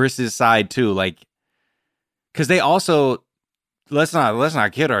Chris's side too. Like, because they also let's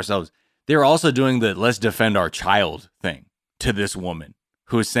not kid ourselves. They're also doing the let's defend our child thing to this woman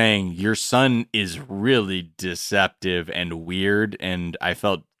who's saying your son is really deceptive and weird, and I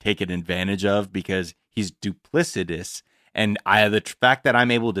felt taken advantage of because he's duplicitous. And the fact that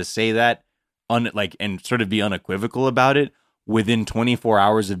I'm able to say that and sort of be unequivocal about it within 24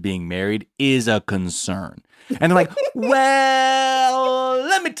 hours of being married is a concern. And like, well,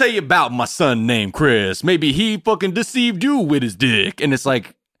 let me tell you about my son named Chris. Maybe he fucking deceived you with his dick. And it's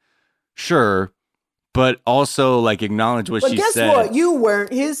like, sure, but also like acknowledge what she said. But guess what? You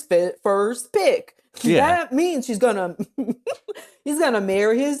weren't his first pick. Yeah. That means he's gonna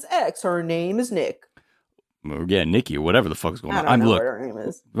marry his ex. Her name is Nick. Yeah, Nikki or whatever the fuck's going on. I don't know what her name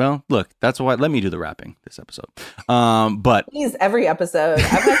is. Well, look, that's why. Let me do the rapping this episode. But please, every episode, I've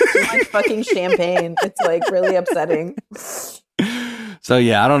had too much fucking champagne. It's like really upsetting. So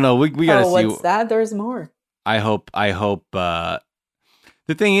yeah, I don't know. We gotta see. What's that? There's more. I hope. The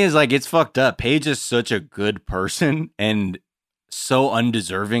thing is, like, it's fucked up. Paige is such a good person and so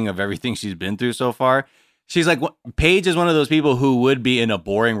undeserving of everything she's been through so far. She's like, Paige is one of those people who would be in a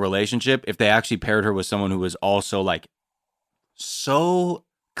boring relationship if they actually paired her with someone who was also like so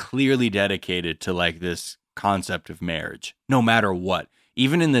clearly dedicated to like this concept of marriage, no matter what,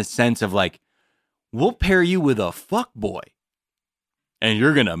 even in the sense of like, we'll pair you with a fuck boy and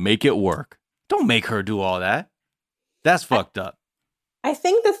you're going to make it work. Don't make her do all that. That's fucked up. I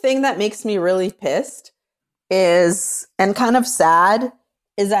think the thing that makes me really pissed is, and kind of sad,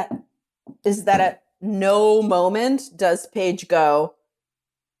 is that at no moment does Paige go,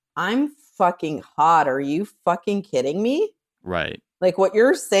 I'm fucking hot. Are you fucking kidding me? Right. Like, what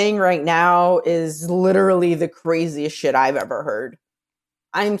you're saying right now is literally the craziest shit I've ever heard.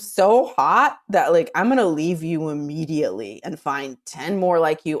 I'm so hot that, like, I'm going to leave you immediately and find 10 more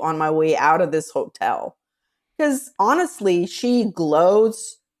like you on my way out of this hotel. Because honestly, she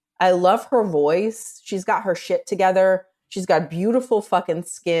glows. I love her voice. She's got her shit together. She's got beautiful fucking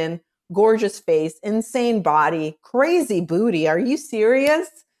skin. Gorgeous face, insane body, crazy booty. Are you serious?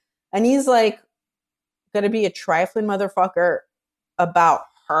 And he's like, gonna be a trifling motherfucker about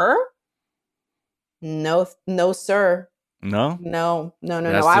her? No, sir. No.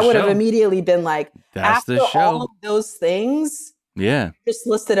 I would have immediately been like, after all of those things, just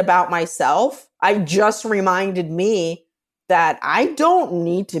listed about myself, I've just reminded me that I don't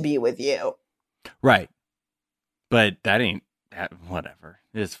need to be with you. Right. But that ain't whatever.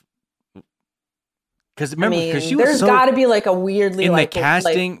 It's because remember, because she was there's got to be like a weirdly in the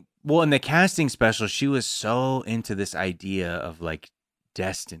casting. Well, in the casting special, she was so into this idea of like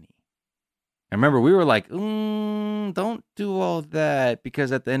destiny. I remember we were like, don't do all that,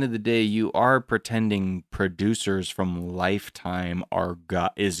 because at the end of the day, you are pretending producers from Lifetime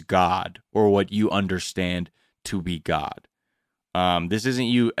is God, or what you understand to be God. This isn't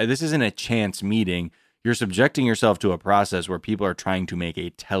you. This isn't a chance meeting. You're subjecting yourself to a process where people are trying to make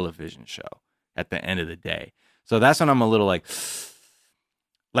a television show at the end of the day. So that's when I'm a little like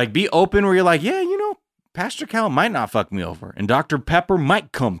be open where you're like, yeah, Pastor Cal might not fuck me over and Dr. Pepper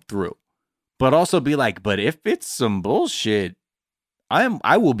might come through, but also be like, but if it's some bullshit,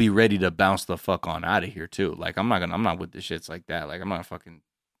 I will be ready to bounce the fuck on out of here too. Like, I'm not with the shits like that. Like, I'm not fucking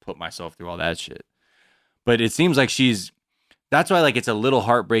put myself through all that shit. But it seems like that's why, like, it's a little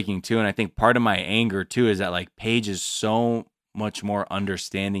heartbreaking too. And I think part of my anger too is that like Paige is so much more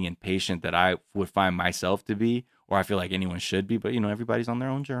understanding and patient that I would find myself to be, or I feel like anyone should be, but everybody's on their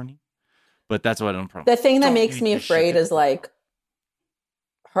own journey. But that's what I'm the thing that makes me afraid is like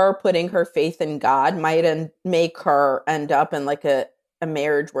her putting her faith in God might make her end up in like a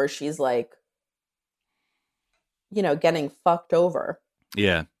marriage where she's like, getting fucked over.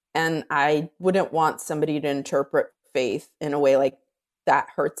 Yeah. And I wouldn't want somebody to interpret faith in a way like that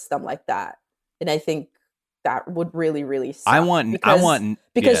hurts them like that. And I think that would really, really suck.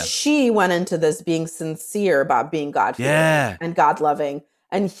 Because she went into this being sincere about being God-fearing and God-loving.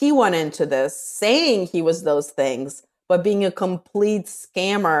 And he went into this saying he was those things, but being a complete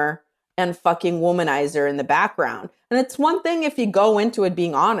scammer and fucking womanizer in the background. And it's one thing if you go into it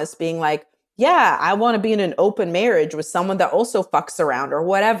being honest, being like, yeah, I want to be in an open marriage with someone that also fucks around or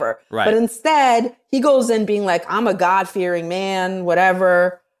whatever. Right. But instead, he goes in being like, I'm a God-fearing man,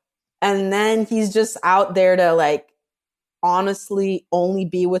 whatever. And then he's just out there to like honestly only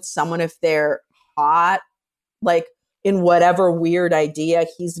be with someone if they're hot, like in whatever weird idea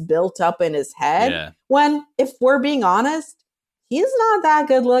he's built up in his head. Yeah. When, if we're being honest, he's not that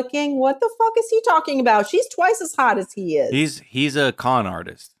good looking. What the fuck is he talking about? She's twice as hot as he is. He's a con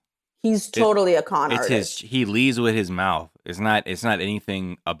artist. He's totally a con artist. He leads with his mouth. It's not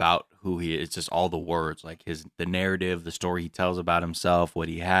anything about who he is. It's just all the words, like the narrative, the story he tells about himself, what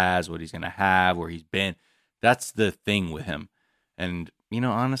he has, what he's going to have, where he's been. That's the thing with him. And,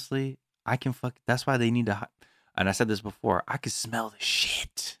 honestly, that's why they need to, and I said this before, I can smell the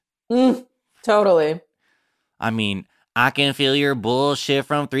shit. Totally. I mean, I can feel your bullshit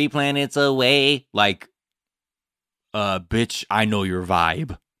from 3 planets away. Like, bitch, I know your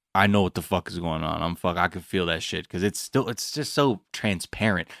vibe. I know what the fuck is going on. I can feel that shit because it's just so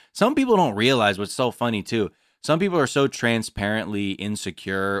transparent. Some people don't realize what's so funny too. Some people are so transparently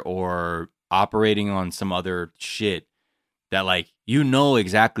insecure or operating on some other shit that like,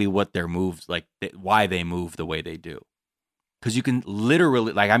 exactly what their moves, like why they move the way they do. Cause you can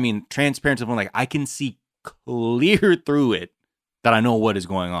literally transparent to the point, like I can see clear through it that I know what is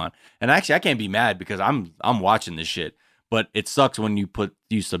going on. And actually I can't be mad because I'm watching this shit. But it sucks when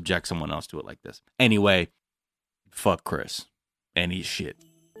you subject someone else to it like this. Anyway, fuck Chris and eat shit.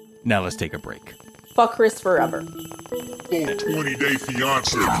 Now let's take a break. Fuck Chris forever. 20-day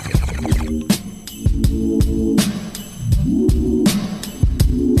fiance.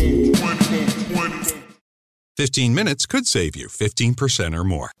 15 minutes could save you 15% or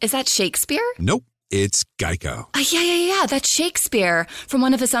more. Is that Shakespeare? Nope, it's Geico. Yeah, that's Shakespeare from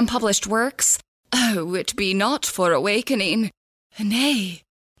one of his unpublished works. Oh, it be not for awakening. Nay,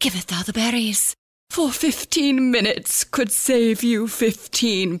 giveth thou the berries. For 15 minutes could save you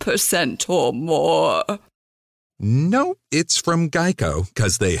 15% or more. No, it's from Geico,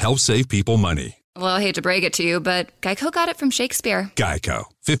 'cause they help save people money. Well, I hate to break it to you, but Geico got it from Shakespeare. Geico.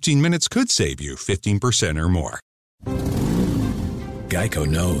 15 minutes could save you 15% or more. Geico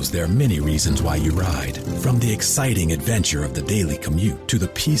knows there are many reasons why you ride. From the exciting adventure of the daily commute to the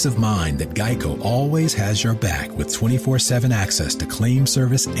peace of mind that Geico always has your back with 24/7 access to claim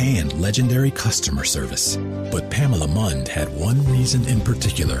service and legendary customer service. But Pamela Mund had one reason in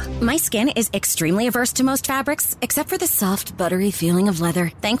particular. My skin is extremely averse to most fabrics, except for the soft, buttery feeling of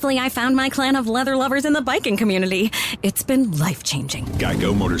leather. Thankfully, I found my clan of leather lovers in the biking community. It's been life-changing.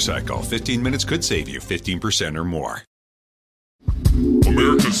 Geico Motorcycle. 15 minutes could save you 15% or more.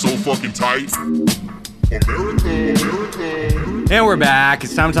 America's so fucking tight. America. And we're back.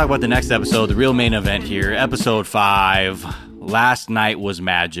 It's time to talk about the next episode, the real main event here, episode 5. Last night was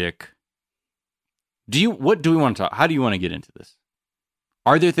magic. What do we want to talk? How do you want to get into this?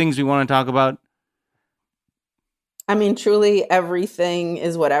 Are there things we want to talk about? I mean, truly everything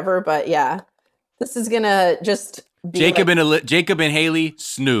is whatever, but yeah, this is gonna just be Jacob and Haley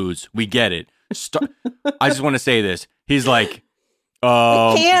snooze. We get it. I just want to say this. He's like, we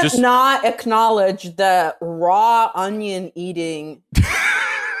can't not acknowledge the raw onion eating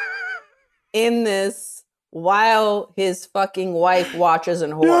in this while his fucking wife watches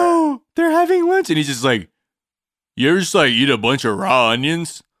and horror. No, they're having lunch, and he's just like, "You ever just like eat a bunch of raw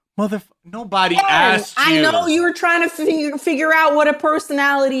onions, Nobody asked you." I know you were trying to figure out what a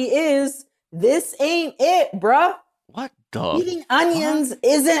personality is. This ain't it, bruh. What the? Eating onions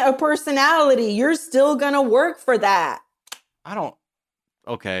isn't a personality. You're still gonna work for that.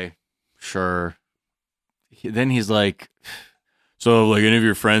 Okay, sure. Then he's like, "So, like, any of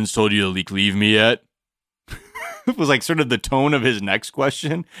your friends told you to leave me yet?" It was like sort of the tone of his next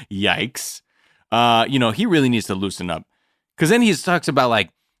question. Yikes. He really needs to loosen up. Because then he talks about,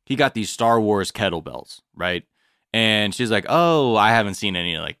 like, he got these Star Wars kettlebells, right? And she's like, "Oh, I haven't seen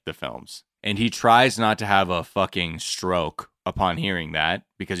any of, like, the films." And he tries not to have a fucking stroke upon hearing that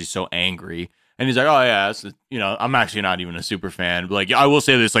because he's so angry. And he's like, "Oh yeah, I'm actually not even a super fan. But like, I will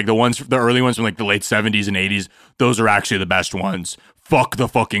say this: like the early ones from like the late 70s and 80s, those are actually the best ones. Fuck the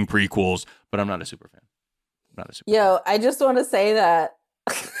fucking prequels." But I'm not a super fan. I just want to say that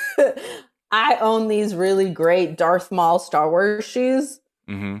I own these really great Darth Maul Star Wars shoes,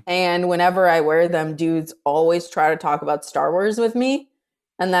 and whenever I wear them, dudes always try to talk about Star Wars with me,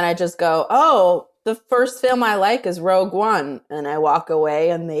 and then I just go, "Oh, the first film I like is Rogue One," and I walk away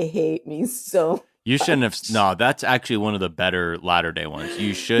and they hate me so You shouldn't have. No, that's actually one of the better latter-day ones.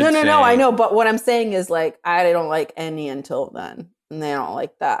 You should. No. I know, but what I'm saying is like I don't like any until then, and they don't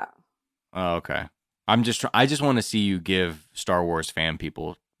like that. Oh, okay. I just want to see you give Star Wars fan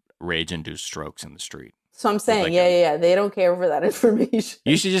people rage-induced strokes in the street. So I'm saying, yeah. They don't care for that information.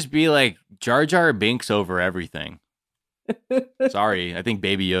 You should just be like Jar Jar Binks over everything. Sorry, I think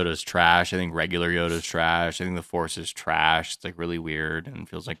Baby Yoda's trash. I think regular Yoda's trash. I think the Force is trash. It's like really weird and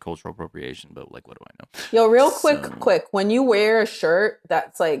feels like cultural appropriation. But like, what do I know? Yo, real quick. When you wear a shirt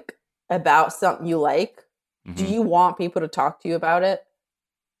that's like about something you like, do you want people to talk to you about it?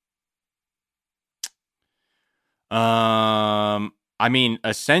 I mean,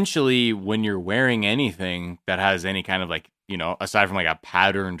 essentially, when you're wearing anything that has any kind of like, you know, aside from like a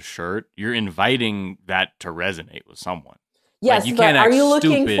patterned shirt, you're inviting that to resonate with someone. Yes, like, but are you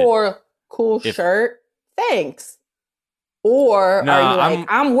looking for cool shirt? Thanks. Or are you like,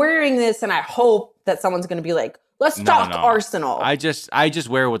 I'm wearing this and I hope that someone's going to be like, let's talk Arsenal. I just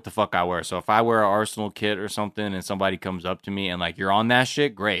wear what the fuck I wear. So if I wear an Arsenal kit or something and somebody comes up to me and like, you're on that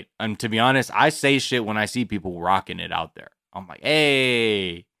shit, great. And to be honest, I say shit when I see people rocking it out there. I'm like,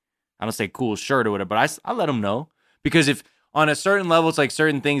 hey, I don't say cool shirt or whatever, but I let them know. Because if on a certain level, it's like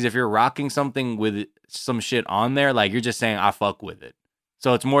certain things, if you're rocking something with some shit on there, like you're just saying, I fuck with it.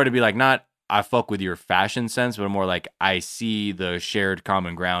 So it's more to be like, not I fuck with your fashion sense, but more like I see the shared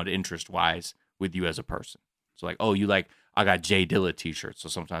common ground interest-wise with you as a person. So like, oh, you like, I got Jay Dilla t-shirts. So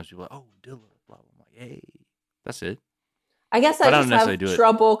sometimes people are like, oh, Dilla, blah, blah. I'm like, hey, that's it. I guess I just have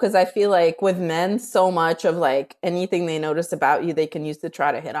trouble because I feel like with men, so much of like anything they notice about you, they can use to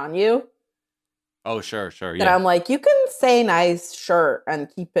try to hit on you. Oh, sure. Yeah. And I'm like, you can say nice shirt and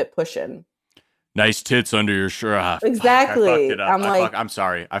keep it pushing. Nice tits under your shirt. Exactly. I fucked it up. I'm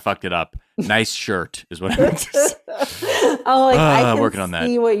sorry. I fucked it up. Nice shirt is what I meant to say. Oh, like I can working on that.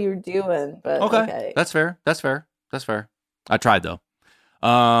 See what you're doing, but okay. That's fair. I tried though.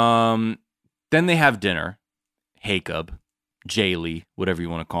 Then they have dinner. Jacob, Jaylee, whatever you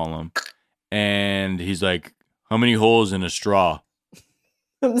want to call him, and he's like, "How many holes in a straw?"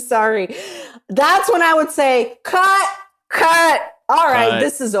 I'm sorry. That's when I would say, "Cut." All right,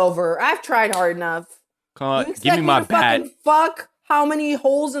 this is over. I've tried hard enough. Give me my bat. Fuck. How many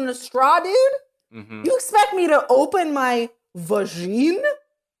holes in a straw, dude? Mm-hmm. You expect me to open my vagine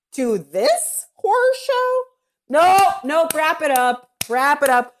to this horror show? No, wrap it up.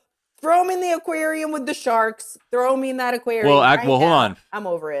 Throw me in the aquarium with the sharks. Throw me in that aquarium. Well, hold on. I'm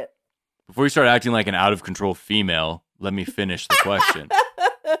over it. Before you start acting like an out of control female, let me finish the question.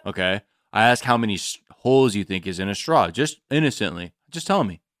 Okay? I asked how many holes you think is in a straw. Just innocently. Just tell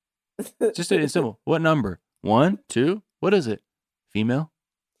me. Just simple. What number? 1, 2? What is it? Female?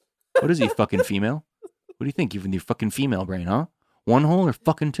 What is he, fucking female? What do you think? You've your fucking female brain, huh? 1 hole or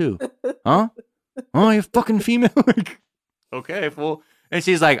fucking 2? Huh? Oh, you're fucking female? Okay, fool. And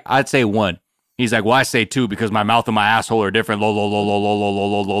she's like, I'd say 1. He's like, well, I say 2 because my mouth and my asshole are different. LOL.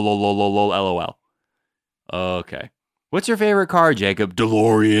 Okay. What's your favorite car, Jacob?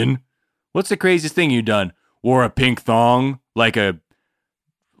 DeLorean. What's the craziest thing you done? Wore a pink thong like a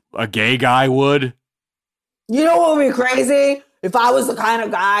gay guy would? You know what would be crazy? If I was the kind of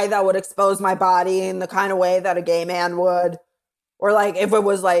guy that would expose my body in the kind of way that a gay man would. Or like if it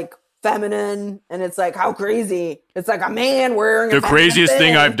was like feminine and it's like, how crazy. It's like a man wearing the craziest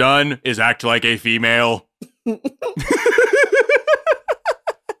thing I've done is act like a female.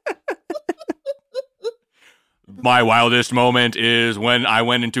 My wildest moment is when I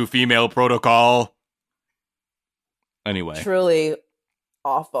went into female protocol. Anyway. Truly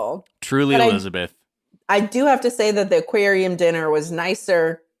awful. Truly but Elizabeth. I do have to say that the aquarium dinner was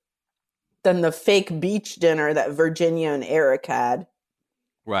nicer than the fake beach dinner that Virginia and Eric had.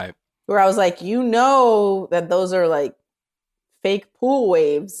 Right. Where I was like, you know that those are like fake pool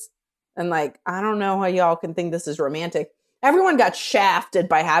waves. And like, I don't know how y'all can think this is romantic. Everyone got shafted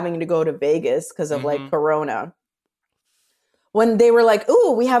by having to go to Vegas because of like Corona. When they were like,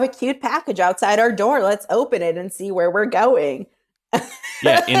 ooh, we have a cute package outside our door. Let's open it and see where we're going.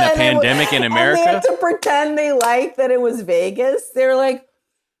 Yeah, in the pandemic in America. And they had to pretend they liked that it was Vegas. They're like,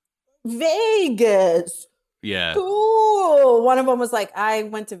 Vegas. Yeah. Cool. One of them was like,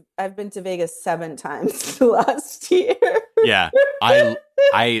 I've been to Vegas 7 times last year. Yeah.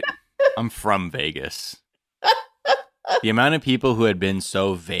 I'm from Vegas. The amount of people who had been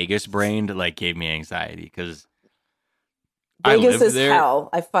so Vegas brained like gave me anxiety because Vegas is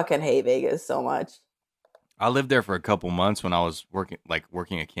hell. I fucking hate Vegas so much. I lived there for a couple months when I was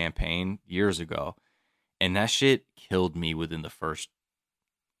working a campaign years ago, and that shit killed me within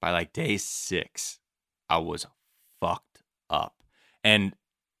by like day 6. I was fucked up. And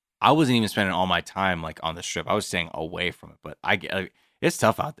I wasn't even spending all my time like on the strip. I was staying away from it, but it's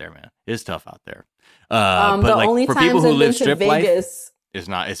tough out there, man. It's tough out there. But the like only for times people who I've live been to strip Vegas,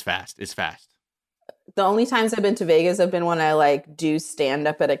 life, it's fast. It's fast. The only times I've been to Vegas have been when I like do stand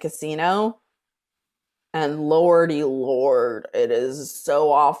up at a casino. And lordy lord, it is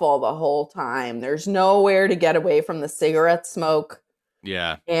so awful the whole time. There's nowhere to get away from the cigarette smoke.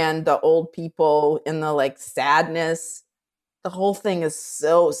 Yeah. And the old people and the like sadness. The whole thing is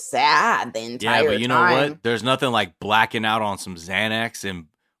so sad the entire time. Yeah, but you know what? There's nothing like blacking out on some Xanax and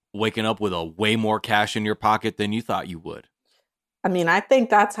waking up with a way more cash in your pocket than you thought you would. I mean, I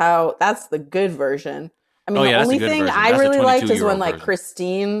think that's the good version. I mean, the only thing version. I really liked is when like version.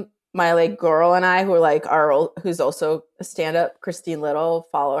 Christine, my like girl and I, who like who's also a stand-up, Christine Little,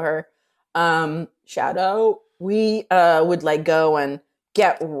 follow her. Shout out. We would like go and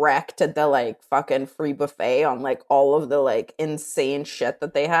get wrecked at the like fucking free buffet on like all of the like insane shit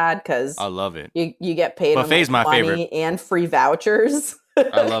that they had because I love it. You get paid Buffet's on, like, my money favorite. And free vouchers.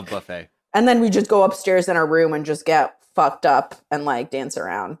 I love buffet. And then we just go upstairs in our room and just get fucked up and like dance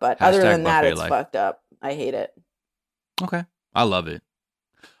around. But other than that, it's fucked up. I hate it. Okay. I love it.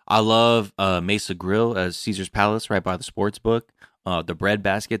 I love Mesa Grill as Caesar's Palace right by the sports book. The bread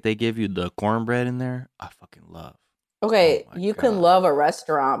basket they give you, the cornbread in there, I fucking love. Okay, you can love a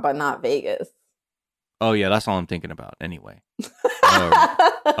restaurant, but not Vegas. Oh, yeah, that's all I'm thinking about anyway.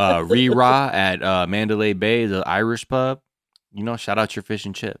 Re-Ra at Mandalay Bay, the Irish pub. You know, shout out your fish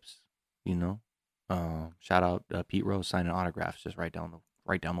and chips. You know, shout out Pete Rose signing autographs just right down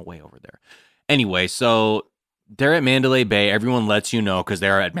the way over there. Anyway, so they're at Mandalay Bay. Everyone lets you know because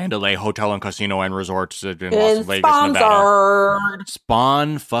they're at Mandalay Hotel and Casino and Resorts in Las Vegas, Nevada.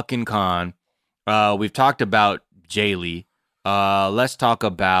 Spawn fucking con. We've talked about Jaylee. Let's talk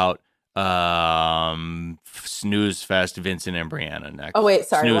about Snooze Fest, Vincent and Brianna next. Oh wait,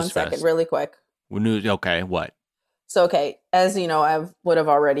 sorry, Snooze 1 second, Fest. really quick. Okay, what? So okay, as you know, I would have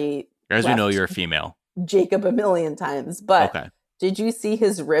already. As we know, you're a female. Jacob a million times, but okay. Did you see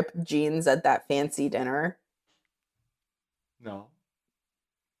his ripped jeans at that fancy dinner? No.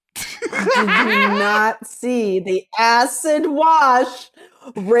 Did you not see the acid wash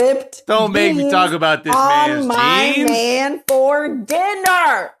ripped? Don't make me talk about this man's my jeans. Man for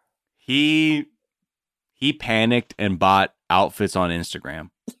dinner. He panicked and bought outfits on Instagram.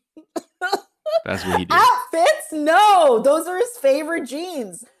 That's what he did. Outfits? No, those are his favorite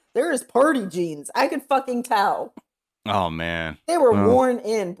jeans. They're his party jeans. I could fucking tell. Oh man, they were worn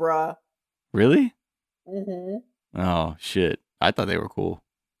in, bruh. Really? Mm-hmm. Oh shit! I thought they were cool.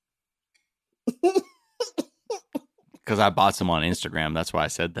 Because I bought some on Instagram. That's why I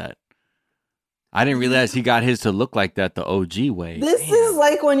said that. I didn't realize he got his to look like that the OG way. This is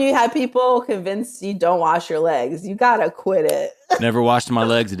like when you have people convinced you don't wash your legs. You gotta quit it. Never washed my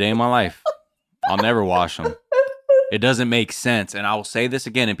legs a day in my life. I'll never wash them. It doesn't make sense. And I will say this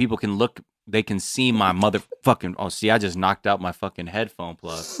again, and people can look, they can see my motherfucking, oh, see, I just knocked out my fucking headphone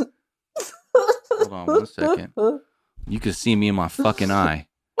plug. Hold on 1 second. You can see me in my fucking eye.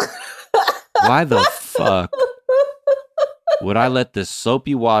 Why the fuck would I let this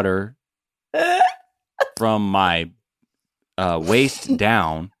soapy water from my waist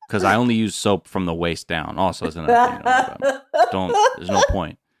down, because I only use soap from the waist down. Also, there's no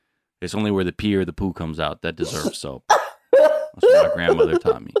point. It's only where the pee or the poo comes out that deserves soap. That's what my grandmother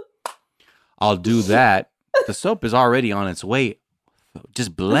taught me. I'll do that. The soap is already on its way,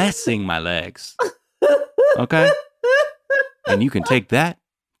 just blessing my legs. Okay? And you can take that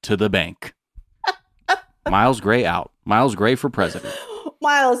to the bank. Miles Gray out. Miles Gray for president.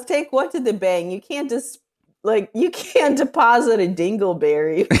 Miles, take what to the bank? You can't you can't deposit a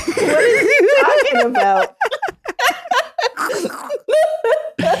dingleberry. What are you talking about?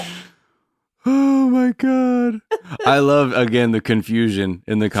 Oh my God. I love, again, the confusion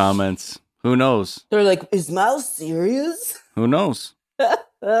in the comments. Who knows? They're like, is Miles serious? Who knows?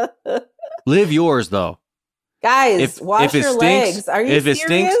 Live yours, though. Guys, wash your legs. Are you serious? If it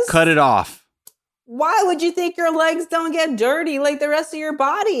stinks, cut it off. Why would you think your legs don't get dirty like the rest of your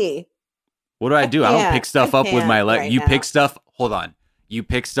body? What do I do? I don't pick stuff up with my legs. Right You now. pick stuff. Hold on. You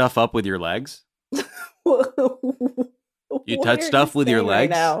pick stuff up with your legs? You touch stuff with your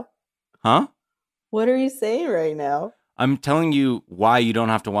legs? Right now? Huh? What are you saying right now? I'm telling you why you don't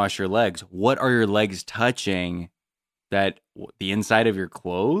have to wash your legs. What are your legs touching? That the inside of your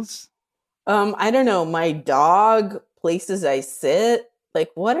clothes? I don't know. My dog, places I sit. Like,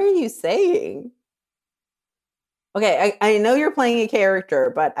 what are you saying? Okay, I know you're playing a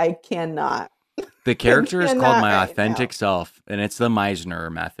character, but I cannot. The character is called My right Authentic Self, and it's the Meisner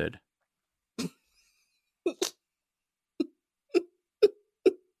method.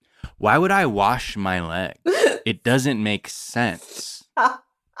 Why would I wash my legs? It doesn't make sense.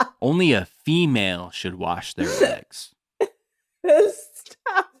 Only a female should wash their legs.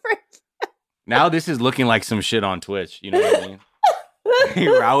 Stop it. Now this is looking like some shit on Twitch. You know what I mean?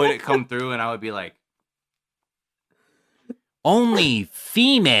 I would come through and I would be like, only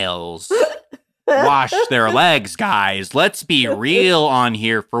females wash their legs, guys. Let's be real on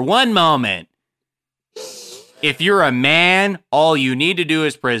here for one moment. If you're a man, all you need to do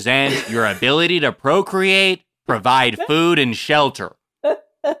is present your ability to procreate, provide food, and shelter.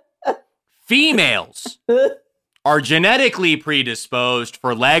 Females are genetically predisposed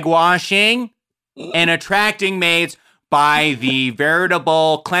for leg washing and attracting mates by the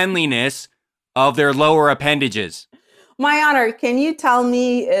veritable cleanliness of their lower appendages. My honor, can you tell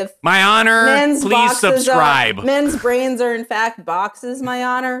me if my honor, please subscribe. Men's brains are in fact boxes, my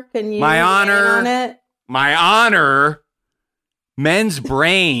honor? Can you my honor on it? My honor, men's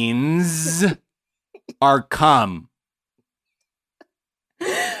brains are cum.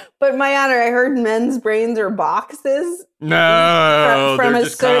 But my honor, I heard men's brains are boxes. No, from a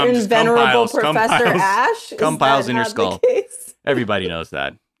certain venerable Professor Ash. Cum piles in your skull. Everybody knows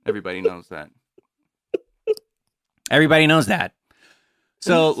that. Everybody knows that. Everybody knows that.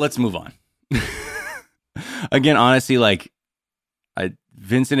 So let's move on. Again, honestly, like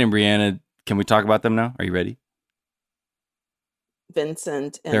Vincent and Brianna, can we talk about them now? Are you ready?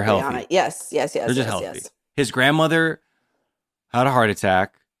 Vincent and They're Brianna. healthy. Yes. They're just healthy. Yes. His grandmother had a heart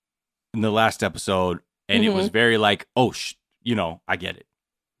attack in the last episode, and it was very like, oh, I get it.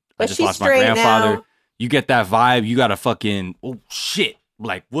 But I just lost my grandfather. Now. You get that vibe. You got to fucking, oh, shit.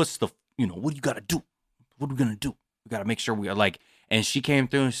 Like, what's the, what do you got to do? What are we going to do? We got to make sure we are like, and she came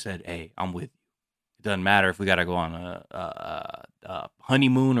through and said, hey, I'm with you. It doesn't matter if we got to go on a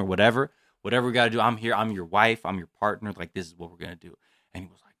honeymoon or whatever we got to do. I'm here. I'm your wife. I'm your partner. Like, this is what we're going to do. And he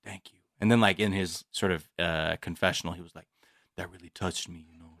was like, thank you. And then like in his sort of confessional, he was like, that really touched me.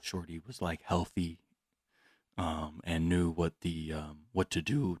 Shorty was like healthy and knew what to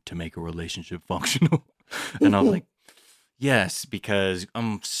do to make a relationship functional. And I was like, yes, because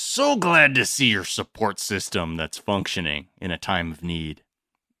I'm so glad to see your support system that's functioning in a time of need.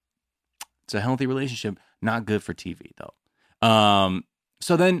 It's a healthy relationship, not good for TV though.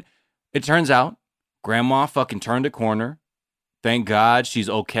 So then it turns out grandma fucking turned a corner. Thank God she's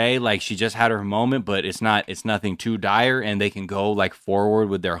okay. Like she just had her moment, but it's nothing too dire and they can go like forward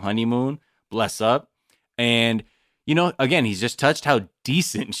with their honeymoon. Bless up. And, again, he's just touched how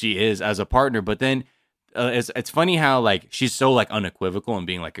decent she is as a partner. But then it's funny how like she's so like unequivocal in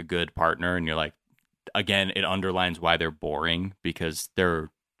being like a good partner. And you're like, again, it underlines why they're boring because they're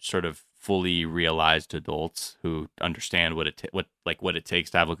sort of fully realized adults who understand what it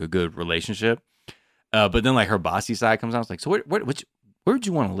takes to have like a good relationship. But then like her bossy side comes out. It's like, so where would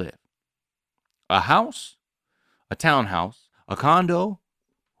you want to live? A house, a townhouse, a condo,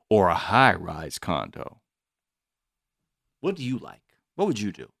 or a high-rise condo? What do you like? What would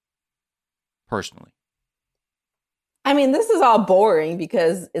you do personally? I mean, this is all boring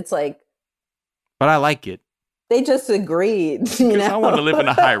because it's like. But I like it. They just agreed. Because I want to live in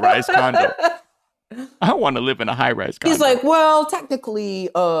a high-rise condo. I want to live in a high-rise condo. He's like, well, technically,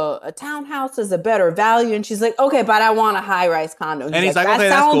 a townhouse is a better value. And she's like, okay, but I want a high-rise condo. And he's like, that okay,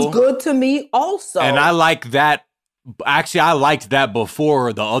 sounds that's cool. good to me also. And I like that. Actually, I liked that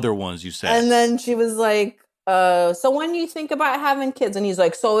before the other ones you said. And then she was like, so when you think about having kids? And he's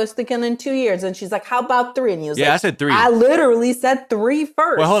like, so I was thinking in 2 years. And she's like, how about 3? And he was like, I said 3. I literally said 3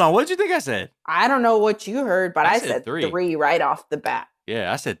 first. Well, hold on. What did you think I said? I don't know what you heard, but I said 3 right off the bat.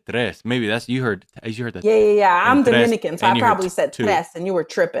 Yeah, I said tres. Maybe that's you heard that. Yeah. I'm Dominican, so I probably said 2. tres, and you were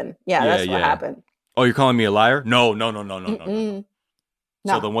tripping. Yeah, that's what happened. Oh, you're calling me a liar? No.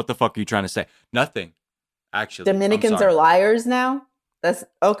 So then what the fuck are you trying to say? Nothing. Actually, Dominicans are liars now? That's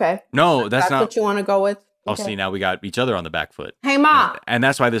okay. No, that's not what you want to go with. Okay. Oh, see, now we got each other on the back foot. Hey, Ma. And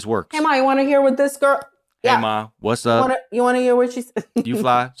that's why this works. Hey, Ma, you want to hear what this girl? Hey, Ma, what's up? You want to hear what she said? You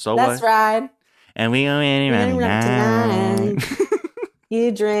fly, so that's what? right. And we go anywhere tonight.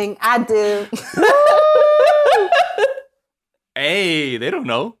 You drink, I do. Hey, they don't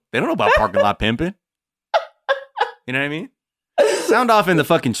know. They don't know about parking lot pimping. You know what I mean? Sound off in the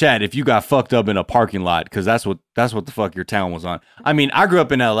fucking chat if you got fucked up in a parking lot, because that's what the fuck your town was on. I mean, I grew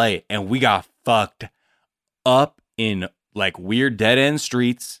up in LA and we got fucked up in like weird dead end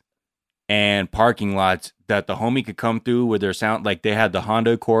streets and parking lots that the homie could come through with their sound. Like they had the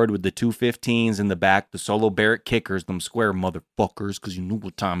Honda Accord with the 215s in the back, the Solo Barrett kickers, them square motherfuckers, because you knew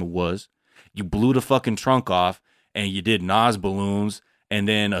what time it was. You blew the fucking trunk off and you did Nas balloons. And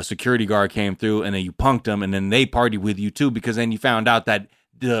then a security guard came through and then you punked them and then they partied with you too, because then you found out that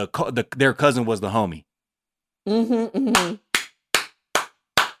their cousin was the homie. Mm-hmm.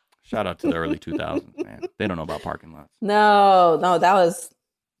 Shout out to the early 2000s, man. They don't know about parking lots. No,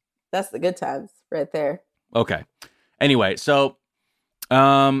 that's the good times right there. Okay. Anyway, so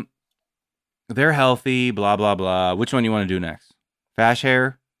they're healthy, blah, blah, blah. Which one do you want to do next? Fash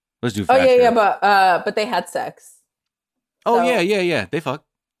hair? Let's do fash hair. Yeah, but they had sex. Oh, so. Yeah. They fucked.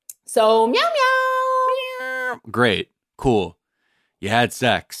 So, meow, meow. Great. Cool. You had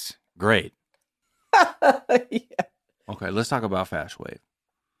sex. Great. Yeah. Okay, let's talk about Fash Wave.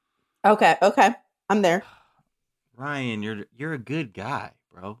 Okay. I'm there. Ryan, you're a good guy,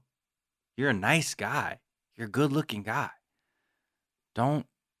 bro. You're a nice guy. You're a good-looking guy. Don't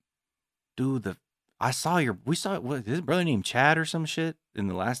do the... We saw what, his brother named Chad or some shit in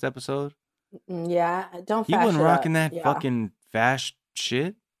the last episode? Yeah, don't He wasn't rocking that fucking Fash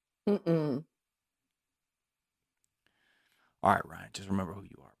shit? Mm-mm. All right, Ryan, just remember who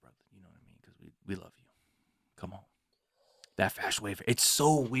you are, brother. You know what I mean? Because we love you. Come on. That Fash Wave, it's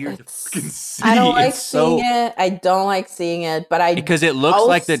so weird to fucking see. I don't like seeing it. I don't like seeing it, but because it looks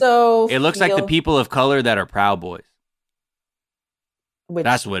like the people of color that are Proud Boys.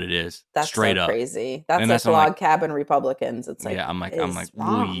 That's what it is. That's straight so up crazy. That's like log cabin Republicans. It's like, yeah, I'm like, let's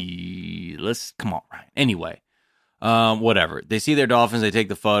come on, Ryan. Anyway, whatever. They see their dolphins. They take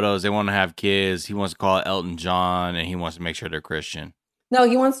the photos. They want to have kids. He wants to call it Elton John, and he wants to make sure they're Christian. No,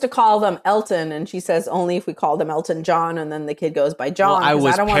 he wants to call them Elton, and she says only if we call them Elton John, and then the kid goes by John. Well, I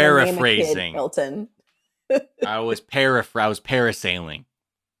was don't paraphrasing. Elton. I was parasailing.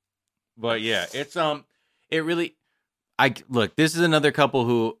 But yeah, it's it really. Look, this is another couple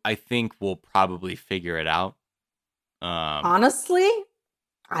who I think will probably figure it out. Honestly,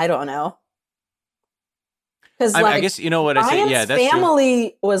 I don't know. Because I guess you know what I said. Yeah, that's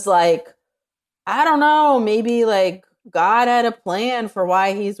family was like, I don't know, maybe like God had a plan for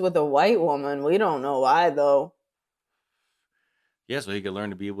why he's with a white woman. We don't know why though. Yeah, so he could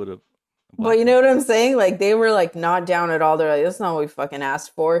learn to be able to. But you know what I'm saying? Like they were like not down at all. They're like, that's not what we fucking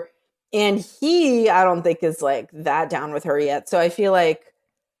asked for. And he, I don't think, is like that down with her yet. So I feel like,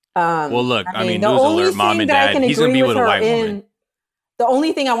 well, look, I mean, news alert, mom and dad, he's gonna be with a white woman. The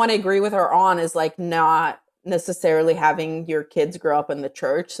only thing I want to agree with her on is like not necessarily having your kids grow up in the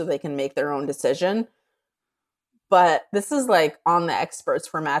church so they can make their own decision. But this is like on the experts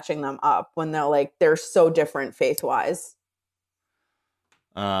for matching them up when they're so different faith wise.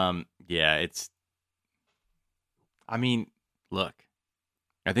 Yeah, I mean, look.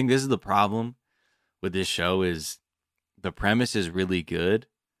 I think this is the problem with this show is the premise is really good,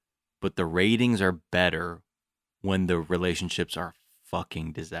 but the ratings are better when the relationships are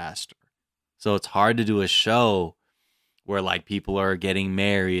fucking disaster. So it's hard to do a show where like people are getting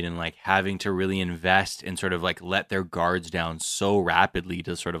married and like having to really invest and sort of like let their guards down so rapidly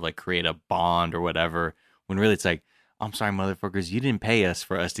to sort of like create a bond or whatever. When really it's like, I'm sorry, motherfuckers, you didn't pay us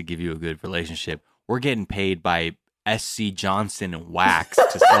for us to give you a good relationship. We're getting paid by SC Johnson and Wax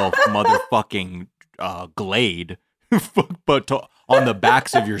to sell motherfucking Glade, but on the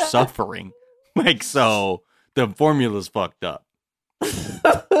backs of your suffering. Like, so the formula's fucked up.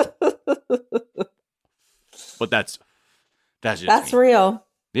 But that's just me. Real.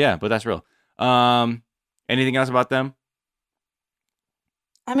 Yeah, but that's real. Anything else about them?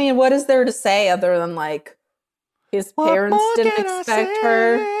 I mean, what is there to say other than like his parents didn't expect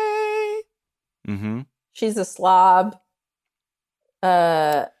her? Mm-hmm. She's a slob. She's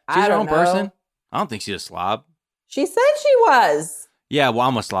her own person. I don't think she's a slob. She said she was. Yeah, well,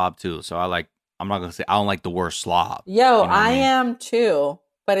 I'm a slob too. So I'm not gonna say I don't like the word slob. Yo, you know I am too.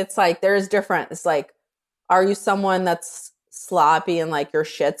 But it's like there's different. It's like, are you someone that's sloppy and like your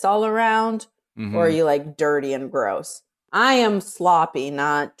shit's all around, mm-hmm. or are you like dirty and gross? I am sloppy,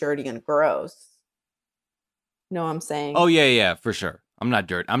 not dirty and gross. You know what I'm saying? Oh yeah, for sure. I'm not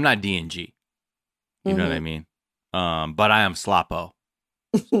dirt. I'm not D&G. You know what I mean? But I am Sloppo.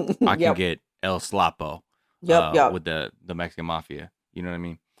 I can get El Sloppo with the Mexican mafia. You know what I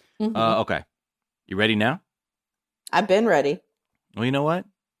mean? Mm-hmm. Okay. You ready now? I've been ready. Well, you know what?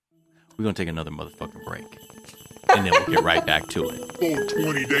 We're going to take another motherfucking break. And then we'll get right back to it.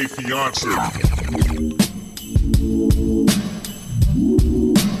 20-day fiance.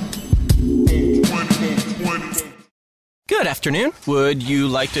 Good afternoon. Would you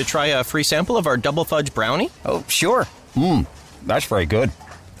like to try a free sample of our double fudge brownie? Oh, sure. That's very good.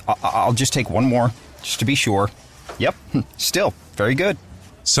 I'll just take one more, just to be sure. Yep, still very good.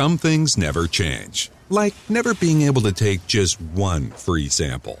 Some things never change, like never being able to take just one free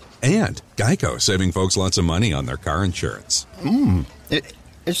sample. And Geico saving folks lots of money on their car insurance.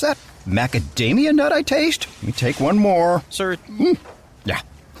 Is that macadamia nut I taste? Let me take one more. Sir? Yeah,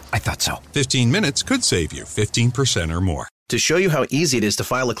 I thought so. 15 minutes could save you 15% or more. To show you how easy it is to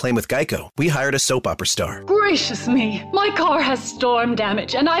file a claim with Geico, we hired a soap opera star. Gracious me, my car has storm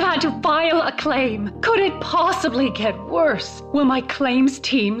damage and I've had to file a claim. Could it possibly get worse? Will my claims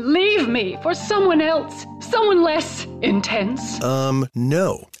team leave me for someone else? Someone less intense?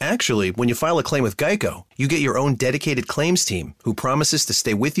 No. Actually, when you file a claim with Geico, you get your own dedicated claims team who promises to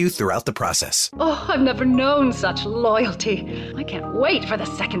stay with you throughout the process. Oh, I've never known such loyalty. I can't wait for the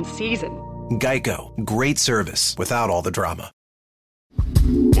second season. Geico. Great service without all the drama.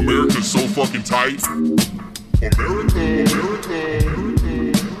 America's so fucking tight. America.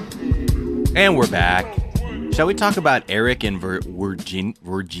 And we're back. Shall we talk about Eric and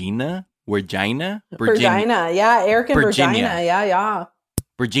Virginia? Virginia. Yeah, Eric and Virginia. Yeah.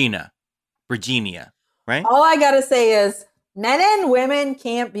 Virginia, right? All I gotta say is men and women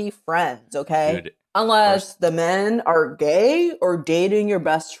can't be friends, okay? Dude, unless the men are gay or dating your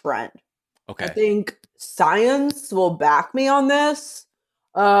best friend. Okay. I think science will back me on this.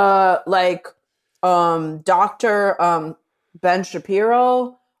 Dr. Ben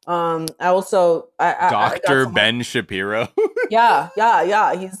Shapiro. Dr. Ben Shapiro. Yeah.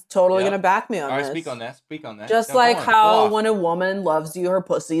 He's totally gonna back me on this. All right, speak on that. Just now, like how when a woman loves you, her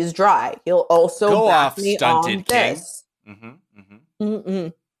pussy is dry. He'll also back me on this.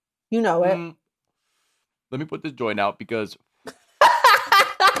 You know it. Let me put this joint out because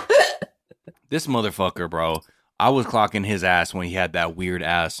this motherfucker, bro. I was clocking his ass when he had that weird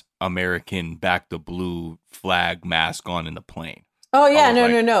ass American back the blue flag mask on in the plane. Oh yeah,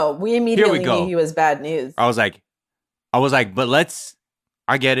 no. We immediately knew he was bad news. I was like, but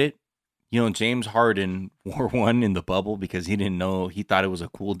I get it. You know, James Harden wore one in the bubble because he didn't know, he thought it was a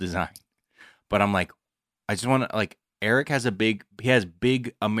cool design. But I'm like, I just want to, like, Eric has big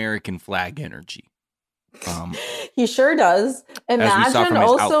American flag energy. He sure does. Imagine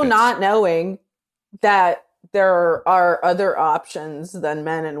also outfits. Not knowing that there are other options than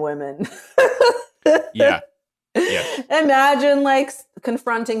men and women. Yeah. Imagine like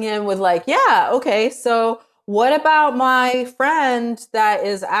confronting him with like, yeah, okay, so what about my friend that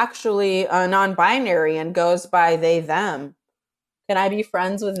is actually a non-binary and goes by they, them? Can I be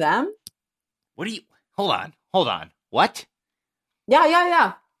friends with them? Hold on. What?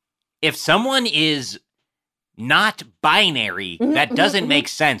 Yeah. If someone is not binary, that doesn't make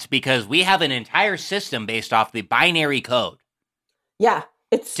sense because we have an entire system based off the binary code. Yeah,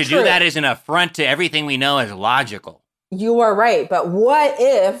 it's to do that is an affront to everything we know as logical. You are right, but what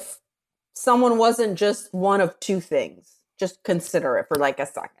if someone wasn't just one of two things? Just consider it for like a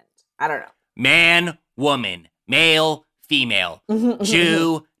second. I don't know. Man, woman, male, female,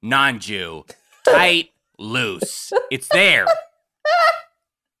 Jew, non-Jew, tight, loose. It's there.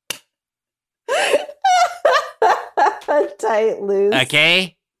 Tight, loose.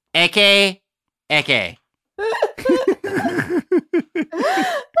 Okay.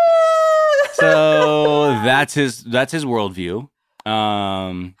 So that's his worldview.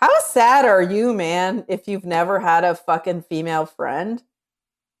 How sad are you, man, if you've never had a fucking female friend?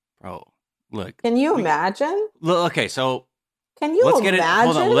 Bro, look. Can you imagine? Look, okay, so can you imagine?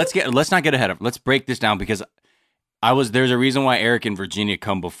 Hold on, let's not get ahead of it. Let's break this down because there's a reason why Eric and Virginia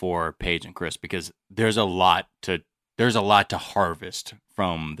come before Paige and Chris, because there's a lot to harvest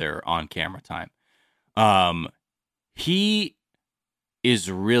from their on-camera time. He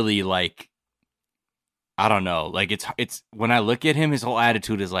is really like, I don't know, like it's when I look at him, his whole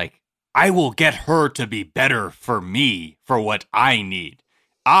attitude is like, I will get her to be better for me for what I need.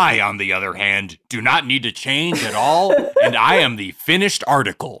 I, on the other hand, do not need to change at all, and I am the finished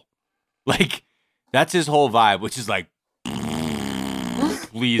article. Like, that's his whole vibe, which is like,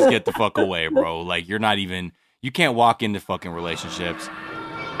 please get the fuck away, bro. Like, you can't walk into fucking relationships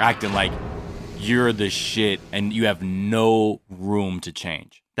acting like you're the shit and you have no room to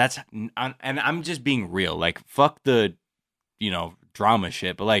change. And I'm just being real. Like, fuck the, drama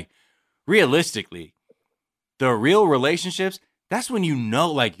shit. But like, realistically, the real relationships, that's when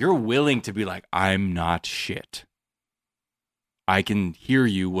like, you're willing to be like, I'm not shit. I can hear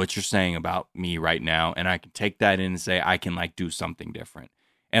what you're saying about me right now, and I can take that in and say I can like do something different.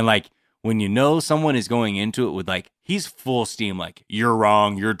 And like, when someone is going into it with like, he's full steam, like, you're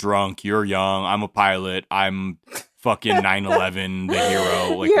wrong, you're drunk, you're young, I'm a pilot, I'm fucking 9/11, the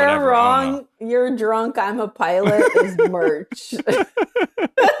hero, like, you're whatever. Wrong, you're drunk, I'm a pilot is merch.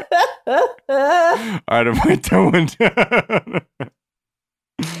 All right, I'm going to one down.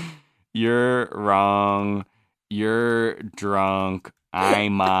 You're wrong, you're drunk,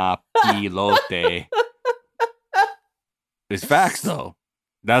 I'm a pilote. It's facts, though.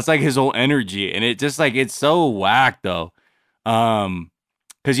 That's like his whole energy, and it just like, it's so whack though.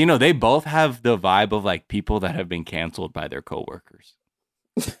 Because, you know, they both have the vibe of like people that have been canceled by their coworkers.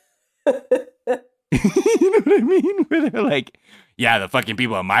 You know what I mean? Where they're like, yeah, the fucking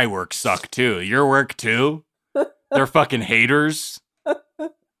people at my work suck too. Your work too? They're fucking haters.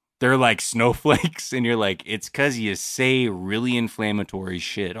 They're like snowflakes. And you're like, it's because you say really inflammatory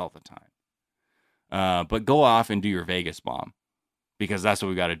shit all the time. But go off and do your Vegas bomb. Because that's what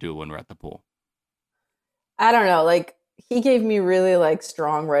we got to do when we're at the pool. I don't know. Like, he gave me really like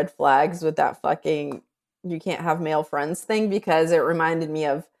strong red flags with that fucking you can't have male friends thing, because it reminded me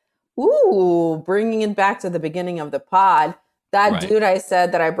of, bringing it back to the beginning of the pod. That dude I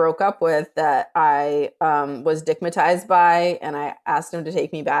said that I broke up with, that I was dickmatized by, and I asked him to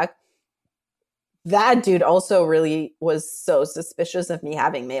take me back. That dude also really was so suspicious of me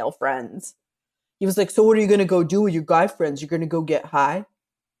having male friends. He was like, so what are you going to go do with your guy friends? You're going to go get high?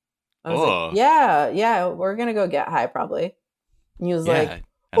 I was like, yeah, we're going to go get high probably. And he was like,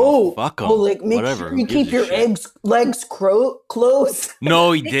 like make sure you keep your legs closed.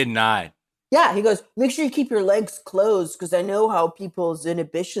 No, he did not. Yeah, he goes, make sure you keep your legs closed because I know how people's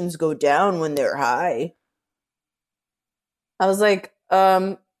inhibitions go down when they're high. I was like,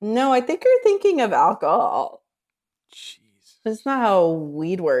 no, I think you're thinking of alcohol. Jeez. That's not how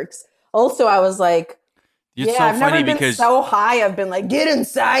weed works. Also, I was like, it's so I've funny never been so high. I've been like, get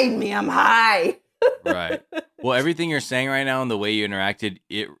inside me. I'm high. Right. Well, everything you're saying right now and the way you interacted,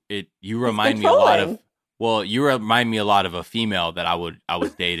 you remind me a lot of. Well, you remind me a lot of a female that I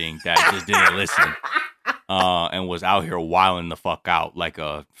was dating that just didn't listen, and was out here wilding the fuck out like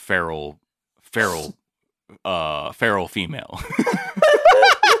a feral female.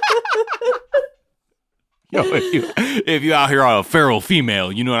 Yo, if you out here on a feral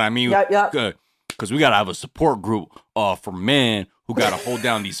female, you know what I mean? Yep. Because we gotta have a support group for men who gotta hold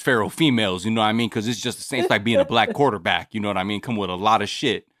down these feral females. You know what I mean? Because it's just the same. It's like being a black quarterback. You know what I mean? Come with a lot of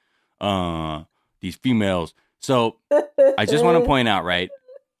shit. These females. So I just want to point out, right?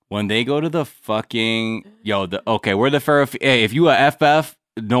 When they go to the fucking we're the feral. Hey, if you a FF,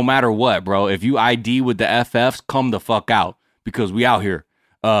 no matter what, bro. If you ID with the FFs, come the fuck out because we out here.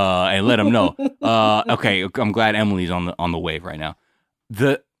 And let them know. Okay, I'm glad Emily's on the wave right now.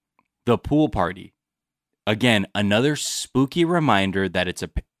 The pool party, again, another spooky reminder that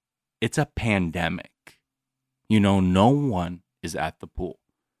it's a pandemic. You know, no one is at the pool.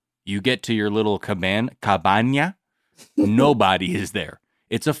 You get to your little cabana, nobody is there.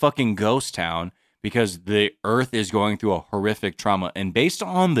 It's a fucking ghost town because the earth is going through a horrific trauma. And based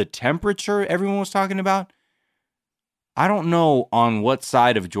on the temperature everyone was talking about, I don't know on what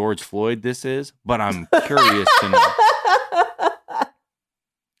side of George Floyd this is, but I'm curious to know.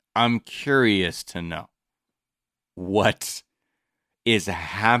 I'm curious to know what is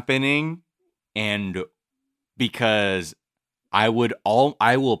happening, and because I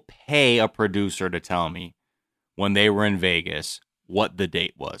will pay a producer to tell me when they were in Vegas what the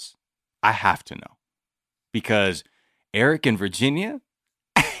date was. I have to know because Eric and Virginia.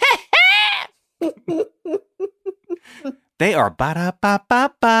 They are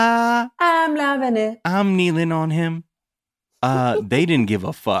ba-da-ba-ba-ba. I'm loving it. I'm kneeling on him. They didn't give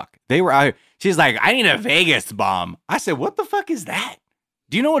a fuck. They were out. She's like, I need a Vegas bomb. I said, what the fuck is that?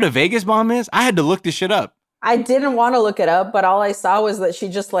 Do you know what a Vegas bomb is? I had to look this shit up. I didn't want to look it up, but all I saw was that she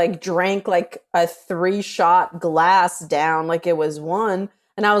just like drank like a 3-shot glass down like it was one.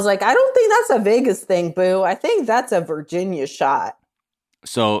 And I was like, I don't think that's a Vegas thing, boo. I think that's a Virginia shot.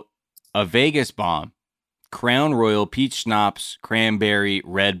 So a Vegas bomb. Crown Royal, peach schnapps, cranberry,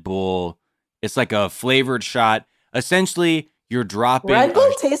 Red Bull. It's like a flavored shot. Essentially, you're dropping... Red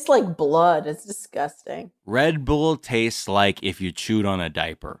Bull tastes like blood. It's disgusting. Red Bull tastes like if you chewed on a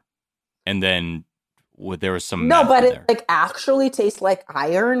diaper. And then there was some... No, but it like actually tastes like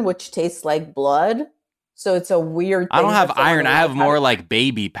iron, which tastes like blood. So it's a weird thing. I don't have iron. I have more like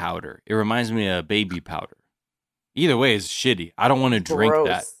baby powder. It reminds me of baby powder. Either way, it's shitty. I don't want to drink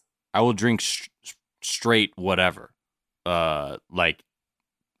that. I will drink... straight whatever and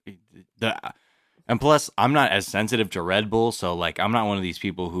plus I'm not as sensitive to Red Bull, so like I'm not one of these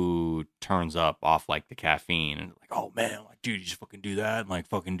people who turns up off like the caffeine and like, oh man, like dude, you just fucking do that and like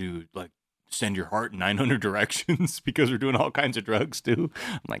fucking do like send your heart in 900 directions because we're doing all kinds of drugs too.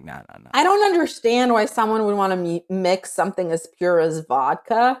 I'm like, nah. I don't understand why someone would want to mix something as pure as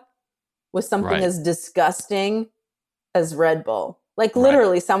vodka with something as disgusting as Red Bull. Like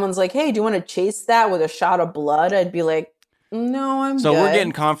literally someone's like, hey, do you want to chase that with a shot of blood? I'd be like, no, I'm So good. We're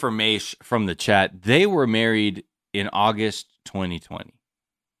getting confirmation from the chat. They were married in August 2020.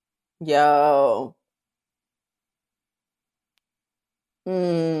 Yo.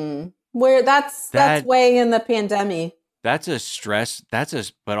 Where that's way in the pandemic. That's a stress.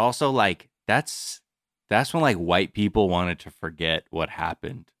 But also like that's when like white people wanted to forget what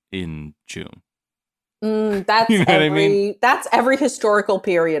happened in June. That's You know what I mean? That's every historical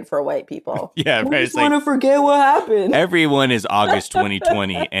period for white people. Yeah, right. I just want to forget what happened. Everyone is August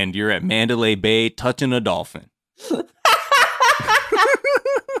 2020, and you're at Mandalay Bay touching a dolphin.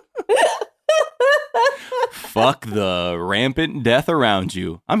 Fuck the rampant death around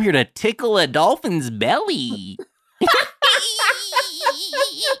you. I'm here to tickle a dolphin's belly.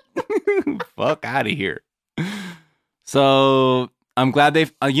 Fuck out of here. So I'm glad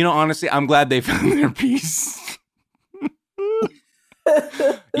they've, honestly, I'm glad they found their peace.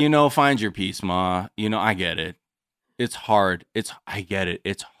 Find your peace, Ma. I get it. It's hard. I get it.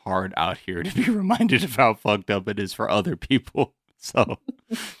 It's hard out here to be reminded of how fucked up it is for other people. So,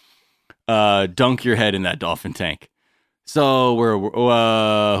 dunk your head in that dolphin tank. So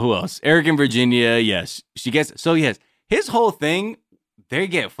who else? Eric and Virginia. Yes, yes, his whole thing. They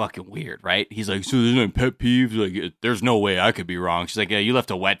get fucking weird, right? He's like, so there's no pet peeves. Like, there's no way I could be wrong. She's like, yeah, you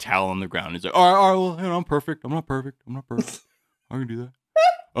left a wet towel on the ground. He's like, all right, well, I'm perfect. I'm not perfect. I can do that.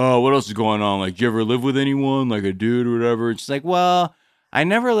 What else is going on? Like, do you ever live with anyone, like a dude or whatever? And she's like, well, I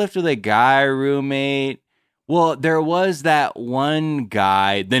never lived with a guy roommate. Well, there was that one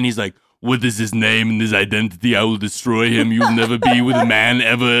guy. Then he's like, what is his name and his identity? I will destroy him. You'll never be with a man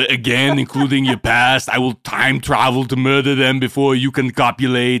ever again, including your past. I will time travel to murder them before you can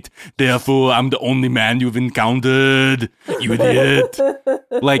copulate. Therefore, I'm the only man you've encountered. You idiot.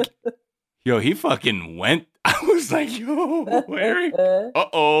 Like, yo, he fucking went. I was like, yo, Eric.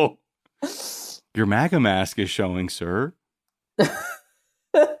 Uh-oh. Your MAGA mask is showing, sir.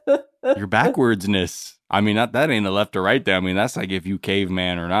 Your backwardsness. I mean, that ain't a left or right there. I mean, that's like if you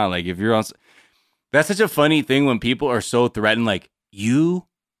caveman or not. Like if you're on, that's such a funny thing when people are so threatened. Like you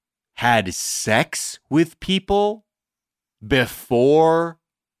had sex with people before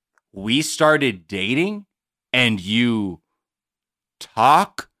we started dating and you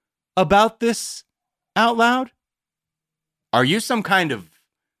talk about this out loud? Are you some kind of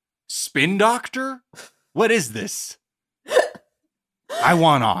spin doctor? What is this? I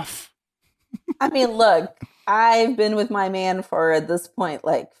want off. I mean, look, I've been with my man for at this point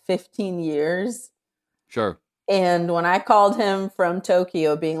like 15 years. Sure. And when I called him from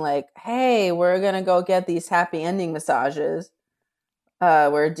Tokyo being like, hey, we're going to go get these happy ending massages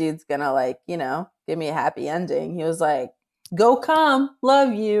where a dude's going to like, give me a happy ending. He was like, go come,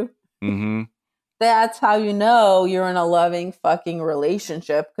 love you. Mm-hmm. That's how you know you're in a loving fucking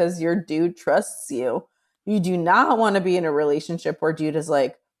relationship because your dude trusts you. You do not want to be in a relationship where dude is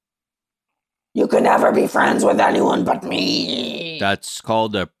like, you can never be friends with anyone but me. That's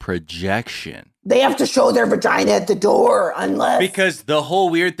called a projection. They have to show their vagina at the door unless... Because the whole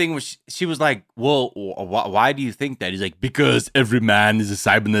weird thing was, she was like, well, why do you think that? He's like, because every man is a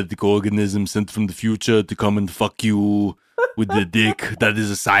cybernetic organism sent from the future to come and fuck you with the dick that is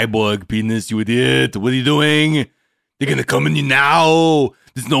a cyborg penis, you idiot. What are you doing? They're going to come in you now.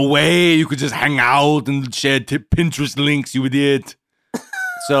 There's no way you could just hang out and share Pinterest links, you idiot.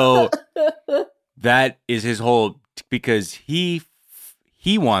 So that is his whole, because he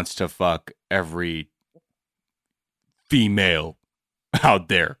wants to fuck every female out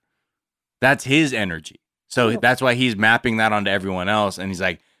there. That's his energy. So that's why he's mapping that onto everyone else. And he's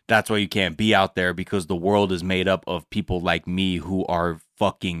like, that's why you can't be out there because the world is made up of people like me who are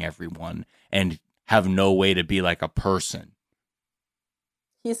fucking everyone and have no way to be like a person.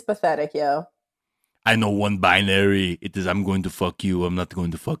 He's pathetic, yo. I know one binary. It is I'm going to fuck you. I'm not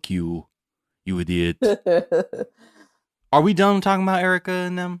going to fuck you. You idiot. Are we done talking about Erica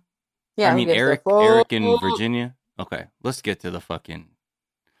and them? Yeah. I mean, Eric and Virginia. Okay, let's get to the fucking...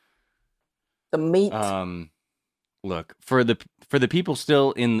 The meat. Look, for the people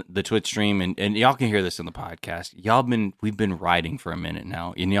still in the Twitch stream, and y'all can hear this in the podcast, we've been riding for a minute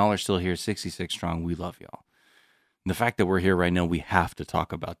now, and y'all are still here, 66 strong. We love y'all. And the fact that we're here right now, we have to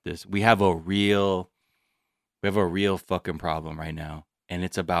talk about this. We have a real fucking problem right now, and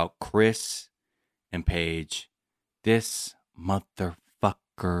it's about Chris and Paige. This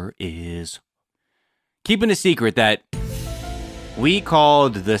motherfucker is keeping a secret that we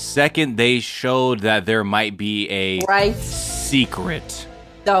called the second they showed that there might be a secret.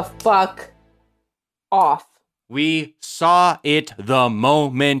 The fuck off. We saw it the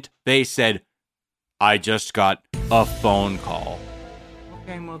moment they said, I just got a phone call.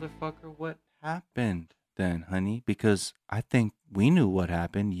 Okay, motherfucker, what happened then, honey? Because I think we knew what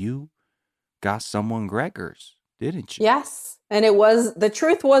happened. You got someone Gregor's, didn't you? Yes. And the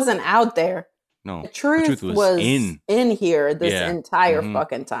truth wasn't out there. No. The truth was in here this entire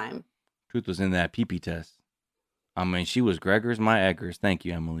fucking time. Truth was in that pee-pee test. I mean, she was Gregor's, my Eggers. Thank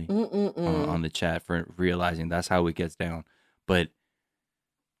you, Emily, on the chat for realizing that's how it gets down. But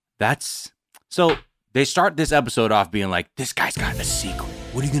that's so they start this episode off being like, this guy's got a secret.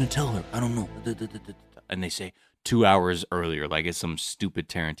 What are you going to tell her? I don't know. And they say 2 hours earlier, like it's some stupid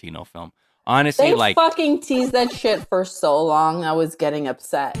Tarantino film. Honestly, they like fucking teased that shit for so long. I was getting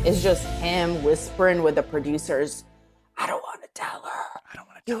upset. It's just him whispering with the producers. I don't want to tell her. I don't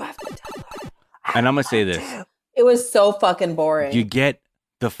want to. You have to tell her. And I'm gonna say this. It was so fucking boring. You get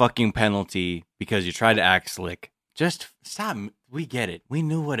the fucking penalty because you tried to act slick. Just stop. We get it. We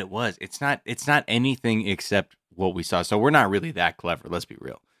knew what it was. It's not anything except what we saw. So we're not really that clever. Let's be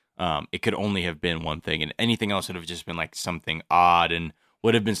real. It could only have been one thing, and anything else would have just been like something odd and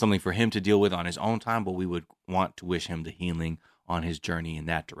would have been something for him to deal with on his own time. But we would want to wish him the healing on his journey in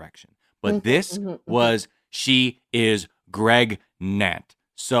that direction. But this was, she is Greg Nant.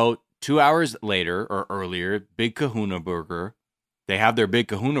 So 2 hours later or earlier, Big Kahuna Burger, they have their Big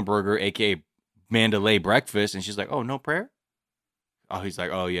Kahuna Burger, aka Mandalay breakfast, and she's like, "Oh, no prayer?" Oh, he's like,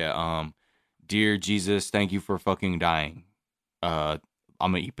 "Oh yeah, dear Jesus, thank you for fucking dying. I'm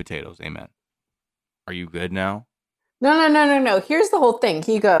gonna eat potatoes, amen. Are you good now?" No. Here's the whole thing.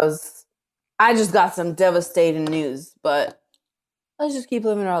 He goes, "I just got some devastating news, but let's just keep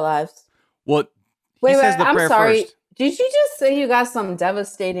living our lives." Well, wait, says the I'm prayer sorry. first. Did you just say you got some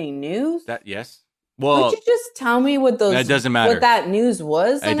devastating news? That yes. Well, would you just tell me what those? That doesn't matter. What that news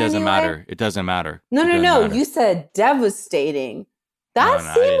was? It doesn't matter. It doesn't matter. No. You said devastating. That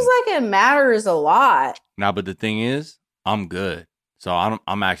seems like it matters a lot. Nah, but the thing is, I'm good. So I'm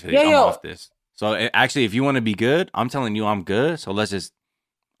off this. So actually, if you want to be good, I'm telling you I'm good. So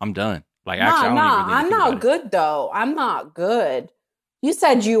I'm done. Like actually, I'm not good though. I'm not good. You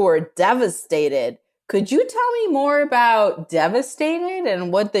said you were devastated. Could you tell me more about devastated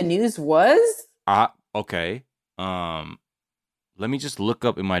and what the news was? Okay. Let me just look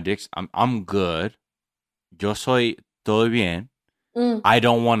up in my dictionary. I'm good. Yo soy todo bien. I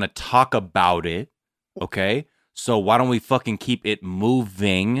don't want to talk about it. Okay. So why don't we fucking keep it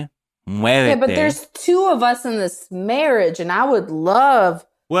moving? Muévete. Yeah, but there's two of us in this marriage, and I would love.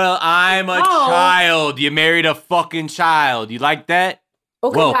 Well, I'm a child. You married a fucking child. You like that?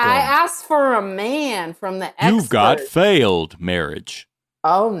 Okay, welcome. I asked for a man from the expert. You've got failed marriage.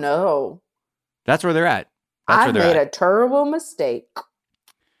 Oh no. That's where they're at. I made a terrible mistake.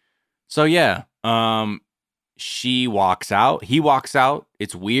 So yeah, she walks out. He walks out.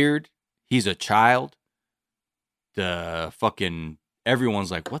 It's weird. He's a child. The fucking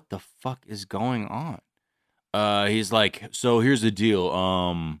everyone's like, what the fuck is going on? He's like, so here's the deal.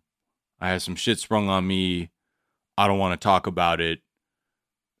 I had some shit sprung on me. I don't want to talk about it.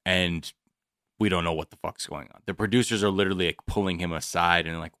 And we don't know what the fuck's going on. The producers are literally like pulling him aside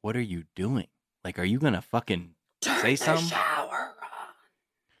and like, what are you doing? Like, are you gonna fucking say something? Shower on.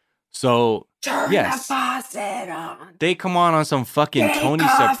 So Turn yes, the faucet on. they come on some fucking Take Tony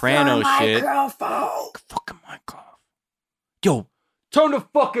off Soprano your shit. microphone. Fucking mic off. Yo, turn the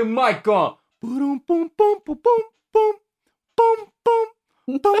fucking mic on. Boom, boom, boom, boom, boom, boom, boom, boom.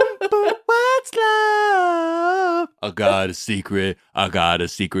 Boom, boom, what's love? I got a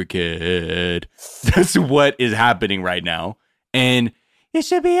secret kid. That's what is happening right now. And it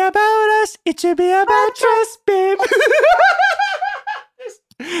should be about us. It should be about trust, babe.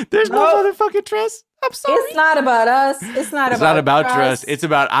 There's no motherfucking trust. I'm sorry. It's not about us. It's not about trust. It's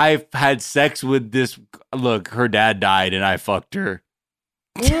about I've had sex with this. Look, her dad died and I fucked her.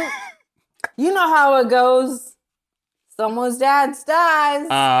 You know how it goes. Someone's dad dies.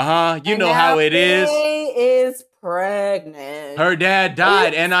 You know how it is. Is pregnant. Her dad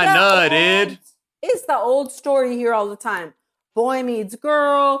died and I nutted. It's the old story you hear all the time. Boy meets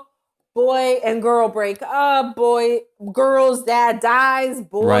girl. Boy and girl break up. Girl's dad dies.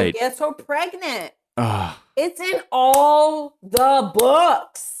 Boy gets her pregnant. It's in all the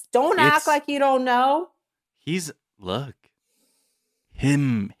books. Don't act like you don't know. Look.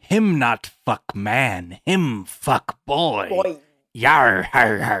 Him not fuck man. Him fuck boy. Yar,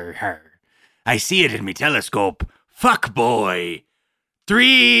 har, har, har. I see it in me telescope. Fuck boy.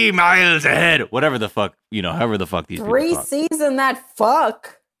 3 miles ahead. Whatever the fuck, however the fuck these people talk. 3 C's in that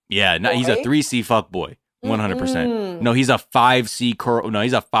fuck. Yeah, no, he's a 3C fuck boy. 100%. No, he's a 5C curl. No,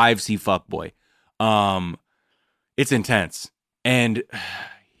 he's a 5C fuck boy. It's intense. And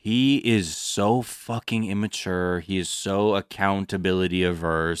he is so fucking immature. He is so accountability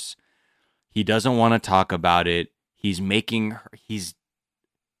averse. He doesn't want to talk about it. He's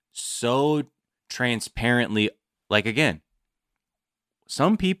so transparently, like, again,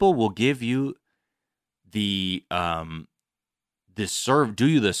 some people will give you the do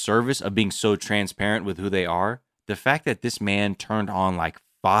you the service of being so transparent with who they are the fact that this man turned on like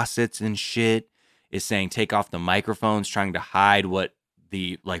faucets and shit, is saying take off the microphones, trying to hide what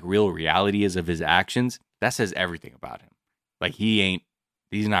the like real reality is of his actions, that says everything about him. Like he's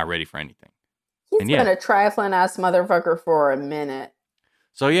not ready for anything. He's been a trifling ass motherfucker for a minute.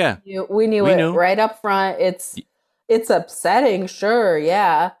 So yeah, we knew right up front. It's upsetting, sure,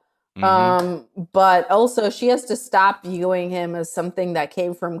 yeah. Mm-hmm. But also she has to stop viewing him as something that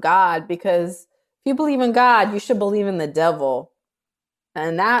came from God, because if you believe in God, you should believe in the devil.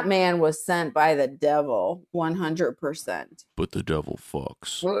 And that man was sent by the devil, 100%. But the devil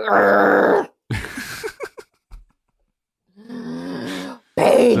fucks.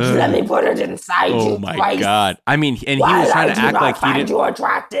 Paige, let me put it inside you. Oh my God. I mean, and he was trying to act like he didn't. You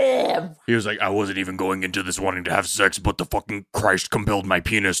attractive. He was like, I wasn't even going into this wanting to have sex, but the fucking Christ compelled my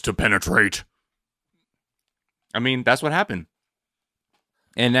penis to penetrate. I mean, that's what happened.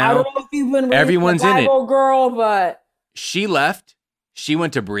 And now I don't know if you've been everyone's in it. Girl, but she left. She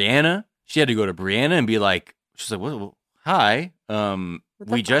went to Brianna. She had to go to Brianna and be like, she's like, well, hi.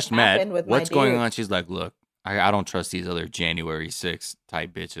 We just met. What's going on? She's like, look, I don't trust these other January 6th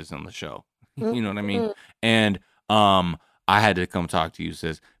type bitches on the show. You know what I mean? And I had to come talk to you,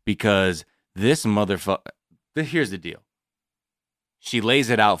 sis, because this motherfucker, here's the deal. She lays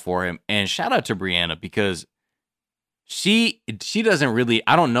it out for him, and shout out to Brianna, because she doesn't really,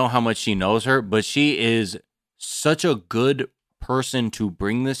 I don't know how much she knows her, but she is such a good person to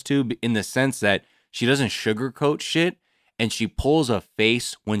bring this to, in the sense that she doesn't sugarcoat shit, and she pulls a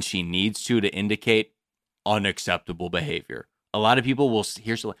face when she needs to indicate unacceptable behavior. A lot of people will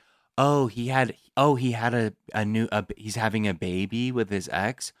hear like, he had he's having a baby with his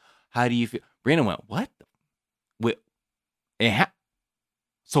ex. How do you feel? Brandon went, what? Wait,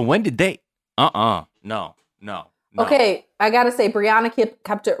 so when did they? No. Okay, I gotta say, Brianna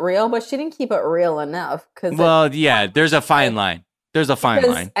kept it real, but she didn't keep it real enough. There's a fine line. There's a fine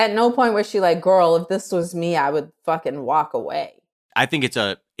line. At no point was she like, girl, if this was me, I would fucking walk away. I think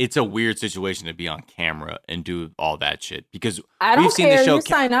it's a weird situation to be on camera and do all that shit, because I don't care. You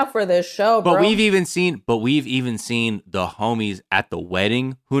sign up for this show, bro. But we've even seen the homies at the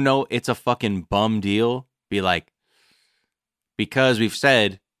wedding who know it's a fucking bum deal be like, because we've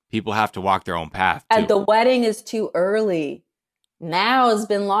said people have to walk their own path. And the wedding is too early. Now it's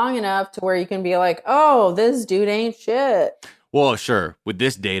been long enough to where you can be like, oh, this dude ain't shit. Well, sure, with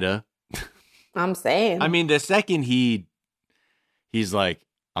this data, I'm saying. I mean, the second he's like,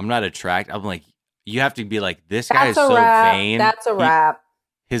 I'm not attracted. I'm like, you have to be like, this guy is so vain. That's a wrap.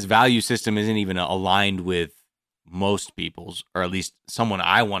 His value system isn't even aligned with most people's, or at least someone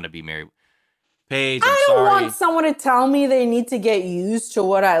I want to be married with. Paige, I don't want someone to tell me they need to get used to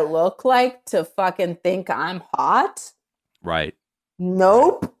what I look like to fucking think I'm hot. Right.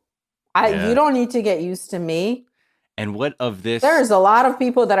 Nope. You don't need to get used to me. And what of this? There's a lot of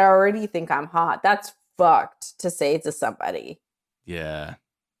people that already think I'm hot. That's fucked to say to somebody. Yeah.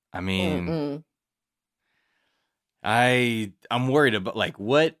 I mean, I'm worried about like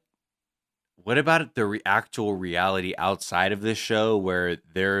what about the actual reality outside of this show, where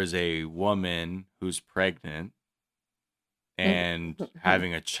there's a woman who's pregnant and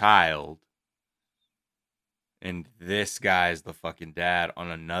having a child, and this guy's the fucking dad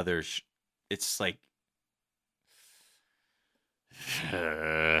on another it's like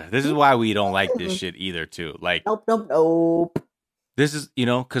this is why we don't like this shit either too. Like nope. This is,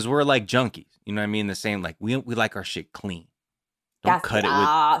 because we're like junkies. You know what I mean? The same, like, we like our shit clean. Don't cut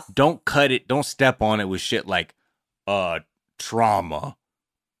it. Don't step on it with shit like trauma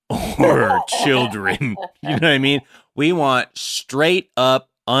or children. You know what I mean? We want straight up,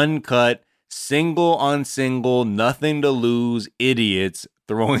 uncut, single on single, nothing to lose idiots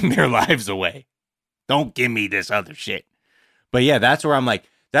throwing their lives away. Don't give me this other shit. But yeah, that's where I'm like,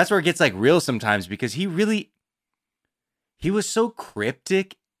 that's where it gets like real sometimes, because he was so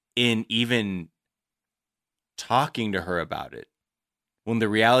cryptic in even talking to her about it, when the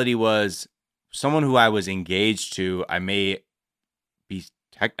reality was someone who I was engaged to, I'm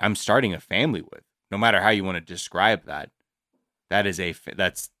starting a family with, no matter how you want to describe that.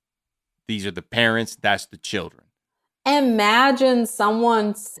 These are the parents, that's the children. Imagine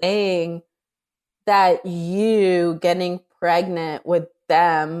someone saying that you getting pregnant with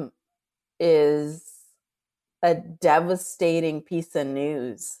them is a devastating piece of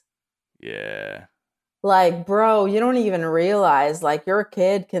news. Yeah. Like, bro, you don't even realize, like, your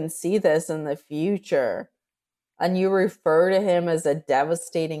kid can see this in the future, and you refer to him as a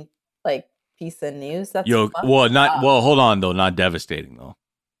devastating, like, piece of news. That's hold on though, not devastating though,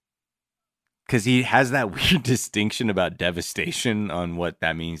 because he has that weird distinction about devastation on what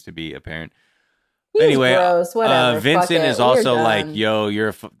that means to be a parent. Anyway, gross. Whatever. Vincent is also like, done.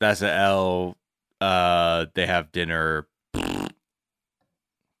 yo, that's an L. They have dinner.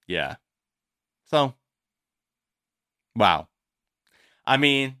 Yeah. So, wow. I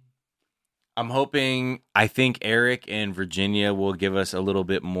mean, I think Eric and Virginia will give us a little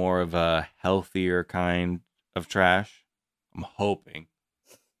bit more of a healthier kind of trash. I'm hoping.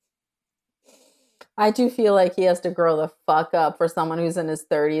 I do feel like he has to grow the fuck up for someone who's in his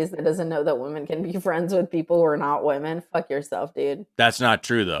 30s that doesn't know that women can be friends with people who are not women. Fuck yourself, dude. That's not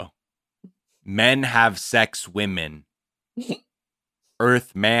true, though. Men have sex women.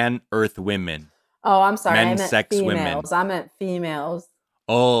 Earth man, earth women. Oh, I'm sorry. Men I meant sex females. women. I meant females.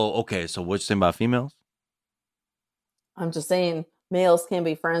 Oh, okay. So what you saying about females? I'm just saying males can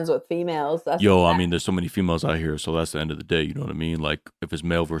be friends with females. That's I mean, there's so many females out here, so that's the end of the day. You know what I mean? Like, if it's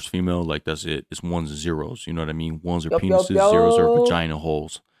male versus female, like, that's it. It's ones and zeros. You know what I mean? Ones are penises, zeros are vagina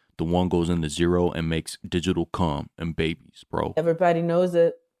holes. The one goes in the zero and makes digital cum and babies, bro. Everybody knows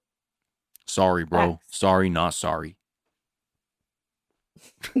it. Sorry, bro. Facts. Sorry, not sorry.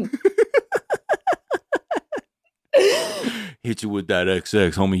 Hit you with that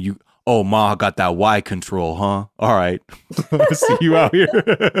XX, homie. Ma, I got that Y control, huh? All right. See you out here.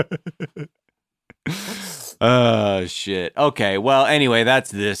 Shit. Okay. Well, anyway,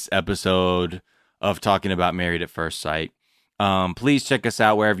 that's this episode of Talking About Married at First Sight. Please check us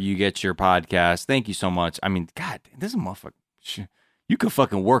out wherever you get your podcast. Thank you so much. I mean, God, this is a motherfucker. You could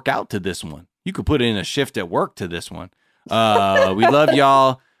fucking work out to this one. You could put in a shift at work to this one. We love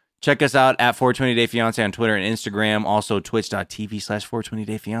y'all. Check us out at 420 Day Fiance on Twitter and Instagram. Also, twitch.tv/420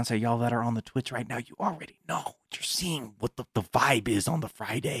 Day Fiance. Y'all that are on the Twitch right now, you already know. You're seeing what the vibe is on the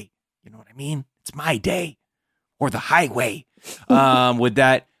Friday. You know what I mean? It's my day or the highway. With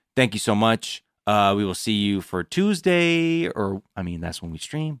that, thank you so much. We will see you for Tuesday, that's when we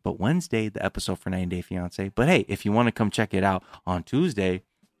stream, but Wednesday, the episode for 90 Day Fiance. But hey, if you want to come check it out on Tuesday,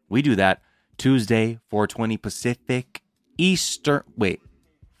 we do that Tuesday, 420 Pacific, Eastern. Wait,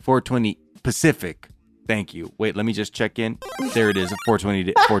 420 Pacific. Thank you. Wait, let me just check in. There it is, a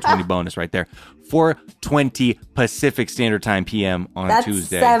 420 bonus right there. 420 Pacific Standard Time PM on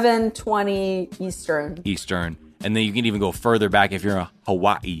Tuesday. That's 7:20 Eastern. And then you can even go further back if you're in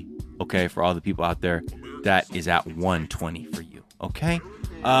Hawaii. Okay, for all the people out there, that is at 1:20 for you. Okay?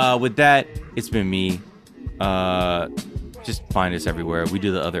 With that, it's been me. Just find us everywhere. We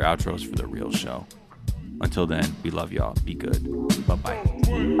do the other outros for the real show. Until then, we love y'all. Be good. Bye-bye.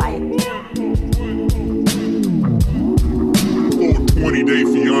 Bye. 420 Day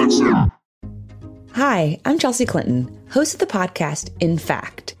Fiance. Hi, I'm Chelsea Clinton, host of the podcast In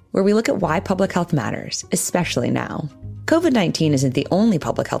Fact, where we look at why public health matters, especially now. COVID-19 isn't the only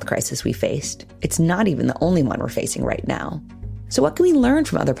public health crisis we faced. It's not even the only one we're facing right now. So what can we learn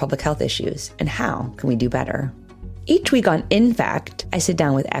from other public health issues, and how can we do better? Each week on In Fact, I sit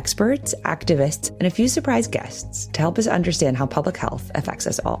down with experts, activists, and a few surprise guests to help us understand how public health affects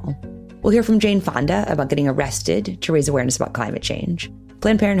us all. We'll hear from Jane Fonda about getting arrested to raise awareness about climate change,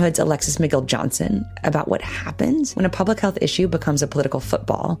 Planned Parenthood's Alexis McGill-Johnson about what happens when a public health issue becomes a political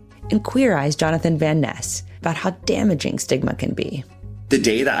football, and Queer Eye's Jonathan Van Ness about how damaging stigma can be. The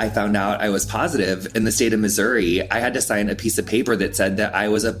day that I found out I was positive in the state of Missouri, I had to sign a piece of paper that said that I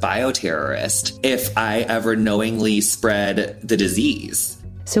was a bioterrorist if I ever knowingly spread the disease.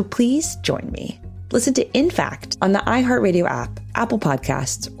 So please join me. Listen to In Fact on the iHeartRadio app, Apple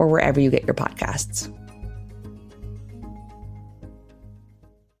Podcasts, or wherever you get your podcasts.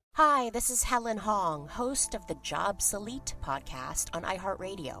 Hi, this is Helen Hong, host of the Jobsolete podcast on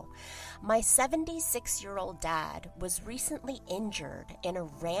iHeartRadio. My 76-year-old dad was recently injured in a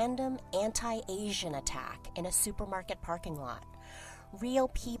random anti-Asian attack in a supermarket parking lot. Real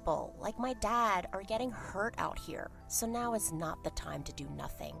people like my dad are getting hurt out here, so now is not the time to do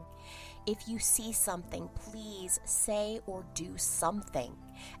nothing. If you see something, please say or do something,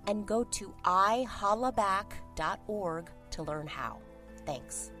 and go to ihollaback.org to learn how.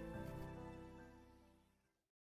 Thanks.